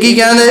ایک کی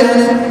کہنے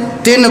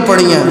 3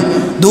 پڑھیاں نے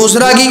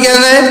دوسرا کی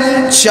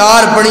کہنے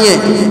 4 پڑھیے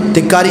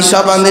تے قاری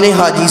صاحب آندے نے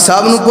حاجی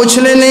صاحب نو پوچھ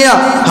لینے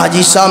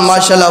حاجی صاحب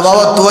ماشاءاللہ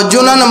واہ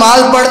توجہ نہ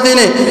نماز پڑھتے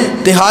نے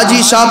تے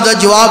حاجی صاحب دا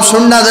جواب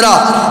سننا ذرا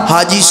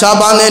حاجی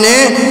صاحب آندے نے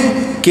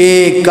کہ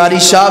قاری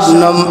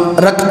صاحب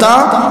رکھتا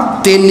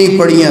 3 ہی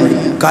پڑھیاں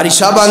نے قاری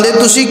صاحب آندے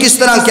تسی کس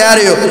طرح کہہ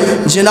رہے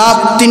ہو جناب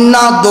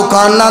 3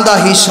 دکاناں دا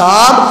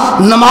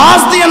حساب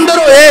نماز دے اندر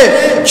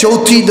ہوئے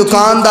چوتھی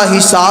دکان دا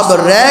حساب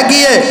رہ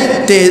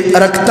گئے تے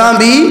رکھتا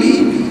بھی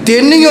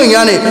 3 ہی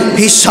ہوئیاں نے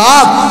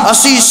حساب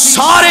اسی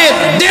سارے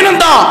دن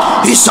دا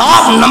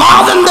حساب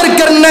نماز اندر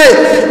کرنے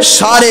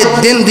سارے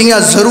دن دیاں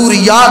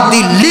ضروریات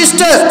دی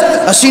لسٹ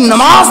اسی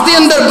نماز دے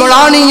اندر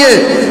بنانی ہے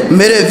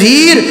میرے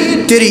ویر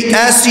تیری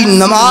ایسی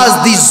نماز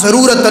دی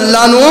ضرورت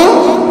اللہ نو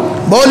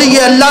بولیے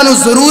اللہ نو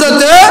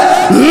ضرورت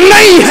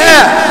نہیں ہے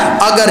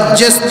اگر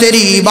جس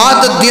تیری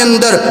عبادت دے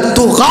اندر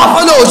تو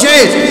غافل ہو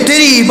جائے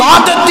تیری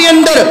عبادت دے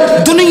اندر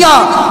دنیا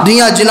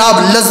دیاں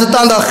جناب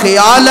لذتاں دا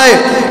خیال ہے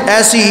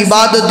ایسی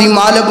عبادت دی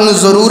مالک نو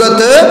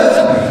ضرورت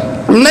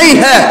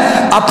نہیں ہے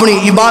اپنی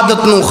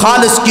عبادت نو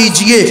خالص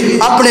کیجئے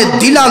اپنے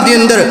دلاں دے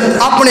اندر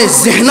اپنے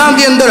ذہناں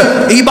دے اندر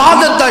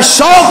عبادت دا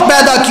شوق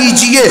پیدا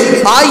کیجئے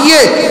آئیے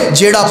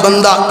جیڑا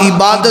بندہ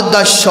عبادت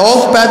دا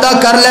شوق پیدا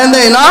کر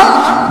لیندے نا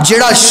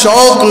جیڑا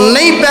شوق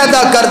نہیں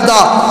پیدا کرتا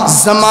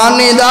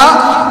زمانے دا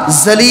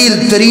ذلیل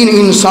ترین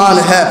انسان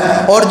ہے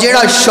اور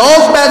جیڑا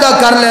شوق پیدا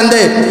کر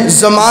لیندے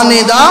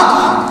زمانے دا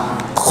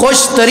خوش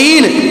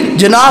ترین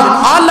جناب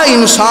اعلی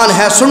انسان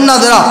ہے سننا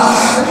ذرا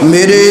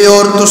میرے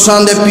اور تساں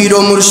دے پیر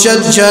و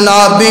مرشد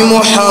جناب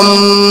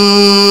محمد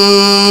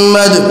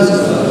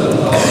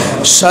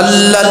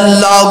صلی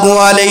اللہ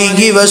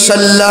علیہ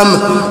وسلم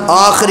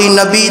آخری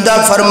نبی دا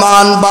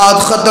فرمان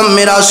بات ختم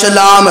میرا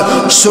سلام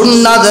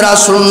سننا ذرا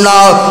سننا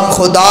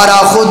خدا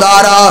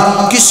را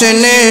کسی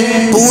نے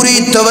پوری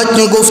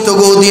توجہ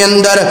گفتگو دی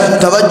اندر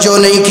توجہ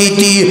نہیں کی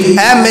تھی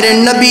اے میرے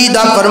نبی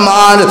دا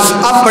فرمان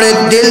اپنے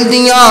دل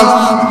دیاں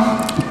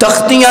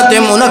تختیاں تے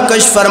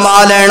منقش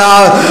فرما لینا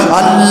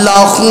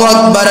اللہ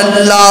اکبر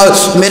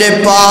اللہ میرے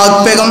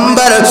پاک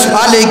پیغمبر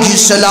علیہ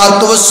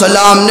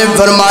السلام نے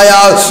فرمایا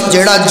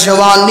جڑا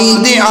جوانی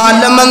دے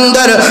عالم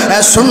اندر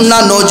اے سننا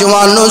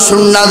نوجوانوں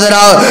سننا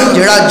ذرا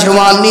جڑا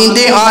جوانی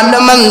دے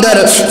عالم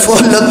اندر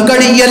فل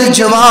کڑیل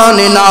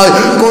جوان نا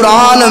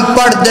قرآن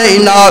پڑھ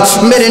دینا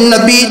میرے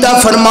نبی دا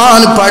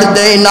فرمان پڑھ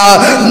دینا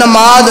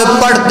نماز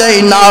پڑھ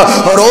دینا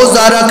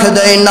روزہ رکھ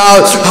دینا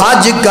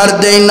حج کر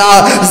دینا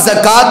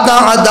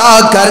زکاة ادا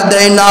کر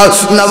دینا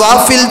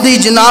نوافل دی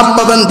جناب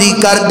پابندی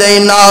کر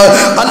دینا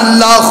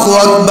اللہ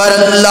اکبر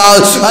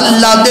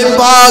اللہ دے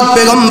پاک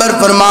پیغمبر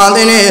فرما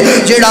دینے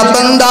جڑا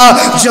بندہ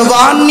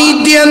جوانی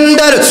دے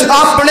اندر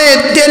اپنے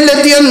دل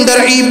دے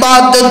اندر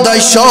عبادت دا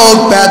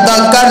شوق پیدا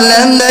کر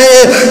لیندے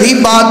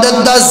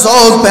عبادت دا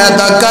ذوق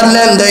پیدا کر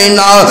لیندے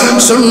نا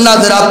سننا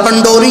ذرا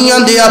پنڈوریاں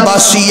دے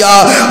عباسیہ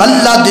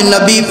اللہ دے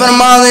نبی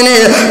فرما دینے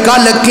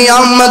کل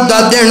قیامت دا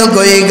دن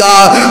گوئے گا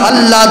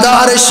اللہ دا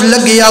عرش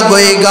لگیا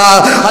گوئے گا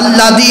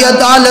اللہ دی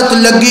عدالت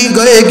لگی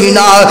گئے گی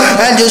نا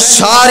جو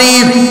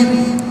ساری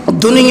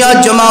دنیا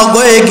جمع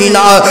ہوئے گی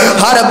نا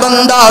ہر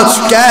بندہ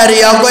کہہ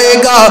رہا ہوئے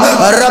گا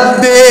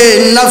رب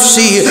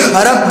نفسی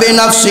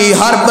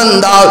ہر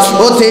بندہ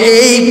اسے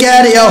یہی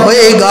کہہ رہا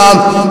ہوئے گا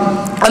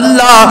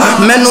اللہ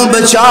مینوں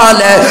بچا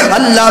لے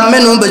اللہ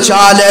مینوں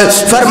بچا لے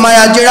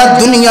فرمایا جڑا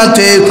دنیا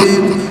تے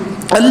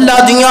اللہ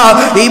دیاں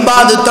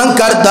عبادتاں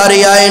کرتا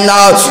رہا ہے نا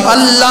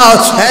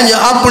اللہ ہے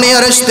اپنے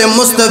عرش تے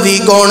مستوی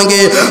کون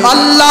گے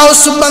اللہ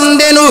اس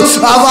بندے نو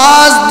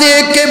آواز دے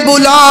کے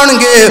بلان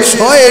گے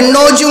اوے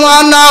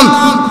نوجواناں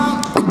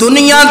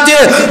دنیا تے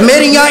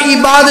میریاں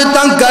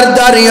عبادتاں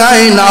کرتا رہا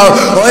ہے نا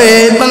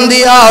اوے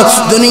بندیا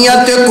دنیا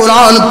تے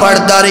قرآن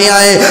پڑھتا رہا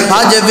ہے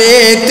آج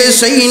ویکتے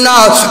صحیح نا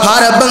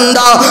ہر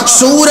بندہ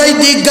سورج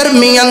دی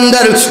گرمی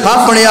اندر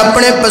اپنے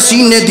اپنے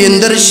پسینے دی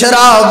اندر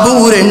شراب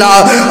بورے نا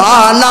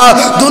آنا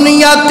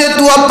دنیا تے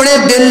تو اپنے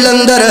دل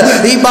اندر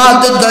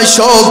عبادت دا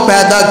شوق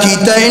پیدا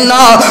کیتا ہے نا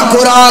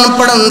قرآن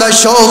پڑھن دا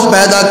شوق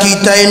پیدا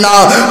کیتا ہے نا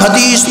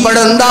حدیث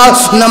پڑھن دا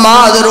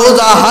نماز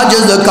روزہ حج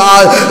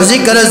زکات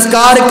ذکر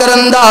اذکار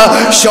کرن دا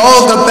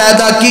شوق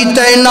پیدا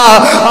کیتا ہے نا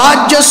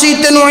آج اسی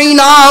تینوں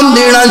انعام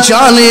دینا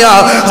چاہنے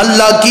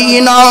اللہ کی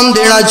انعام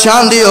دینا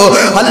چاہندے ہو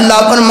اللہ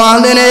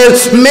فرمان دینے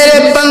میرے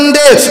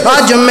بندے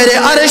آج میرے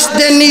عرش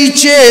دے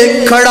نیچے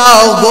کھڑا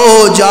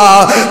ہو جا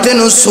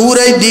تینوں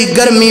سورج دی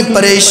گرمی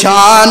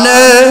پریشان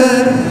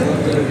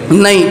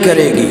نہیں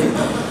کرے گی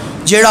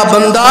جیڑا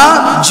بندہ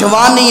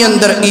جوانی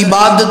اندر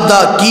عبادت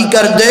دا کی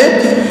کر دے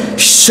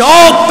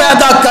شوق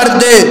پیدا کر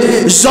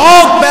دے،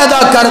 ذوق پیدا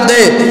کر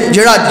دے،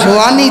 جڑا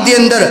جوانی دے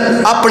اندر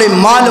اپنے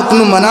مالک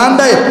نو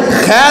مناندا ہے۔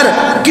 خیر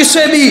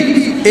کسے بھی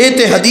اے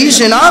تے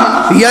حدیث ہے نا،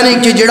 یعنی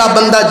کہ جڑا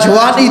بندہ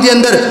جوانی دے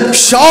اندر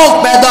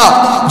شوق پیدا،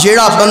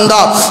 جڑا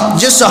بندہ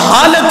جس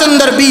حالت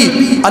اندر بھی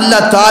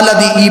اللہ تعالیٰ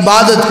دی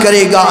عبادت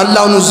کرے گا اللہ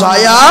انہوں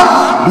ضائع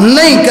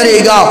نہیں کرے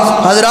گا۔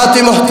 حضرات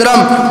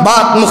محترم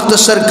بات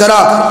مختصر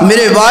کرا،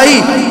 میرے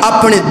بھائی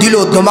اپنے دل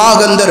و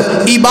دماغ اندر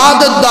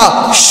عبادت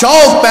دا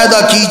شوق پیدا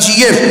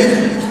کیجئے،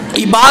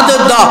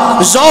 عبادت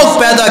دا ذوق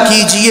پیدا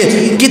کیجئے۔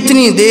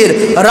 کتنی دیر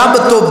رب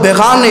تو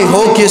بیگانے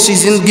ہو کے اسی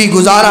زندگی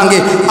گزاریں گے؟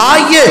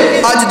 آئیے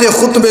آج دے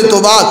خطبے تو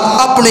بعد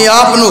اپنے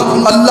آپنو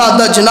اللہ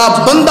دا جناب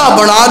بندہ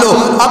بنا لو،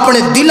 اپنے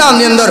دلان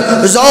دے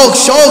اندر ذوق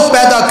شوق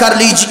پیدا کر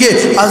لیجئے۔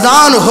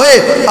 اذان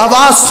ہوئے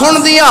آواز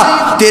سن دیا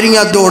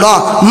تیریاں دوڑاں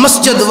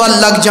مسجد وال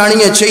لگ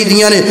جانیاں چاہی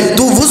دیاں نے،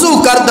 تو وضو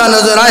کردہ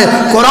نظر آئے،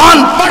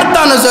 قرآن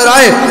پڑھتا نظر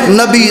آئے،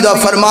 نبی دا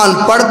فرمان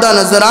پڑھتا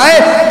نظر آئے،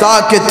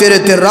 تاکہ تیرے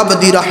تے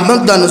رب دی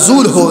رحمت دا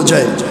نزول ہو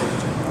جائے۔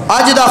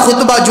 آج دا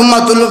خطبہ جمعہ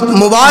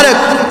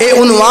مبارک اے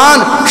عنوان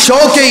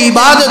شوق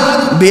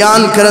عبادت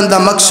بیان کرن دا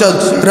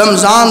مقصد،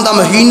 رمضان دا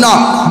مہینہ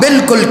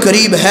بالکل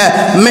قریب ہے،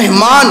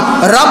 مہمان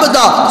رب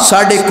دا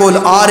ساڑے کول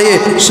آ رہے،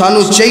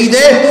 سانو چاہی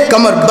دے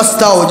کمر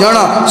بستہ ہو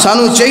جانا،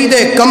 سانو چاہی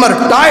دے کمر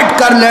ٹائٹ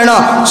کر لینا،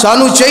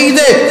 سانو چاہی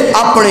دے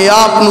اپنے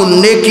آپ نو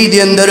نیکی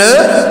دے اندر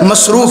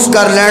مصروف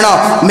کر لینا۔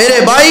 میرے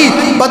بھائی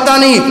پتہ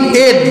نہیں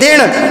اے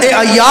دن اے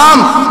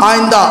ایام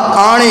آئندہ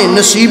آنے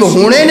نصیب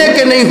ہونے نے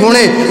کہ نہیں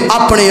ہونے،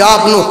 اپنے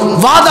آپ نو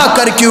وعدہ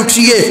کر کے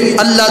اٹھئے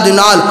اللہ دے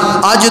نال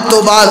آج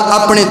تو بعد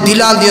اپنے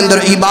دلان دے اندر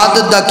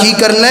عبادت دا کی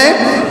کرنا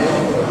ہے،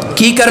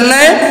 کی کرنا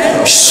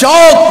ہے،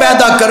 شوق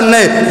پیدا کرنا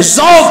ہے،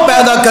 ذوق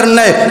پیدا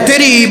کرنا ہے۔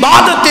 تیری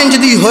عبادت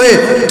انجدی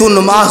ہوئے تو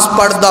نماز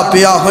پڑھدا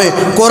پیا ہوئے،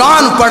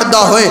 قرآن پڑھدا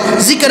ہوئے،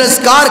 ذکر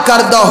اذکار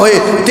کردہ ہوئے،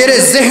 تیرے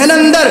ذہن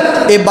اندر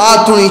اے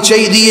بات ہونی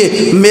چاہیے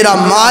دیئے میرا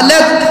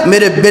مالک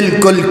میرے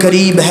بالکل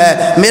قریب ہے،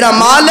 میرا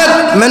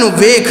مالک میں نو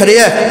ویکھ رہے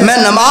ہے، میں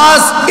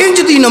نماز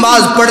انجدی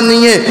نماز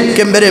پڑھنی ہے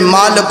کہ میرے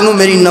مالک نو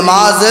میری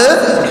نماز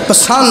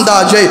پسند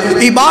آ جائے،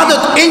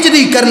 عبادت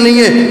انجدی کرنی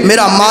ہے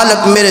میرا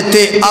مالک میرے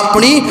تے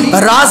اپنی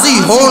راضی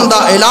ہون دا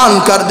اعلان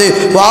کر دے۔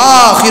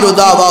 وآخر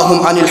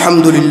دعواہم ان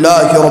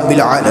الحمدللہ رب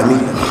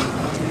العالمین۔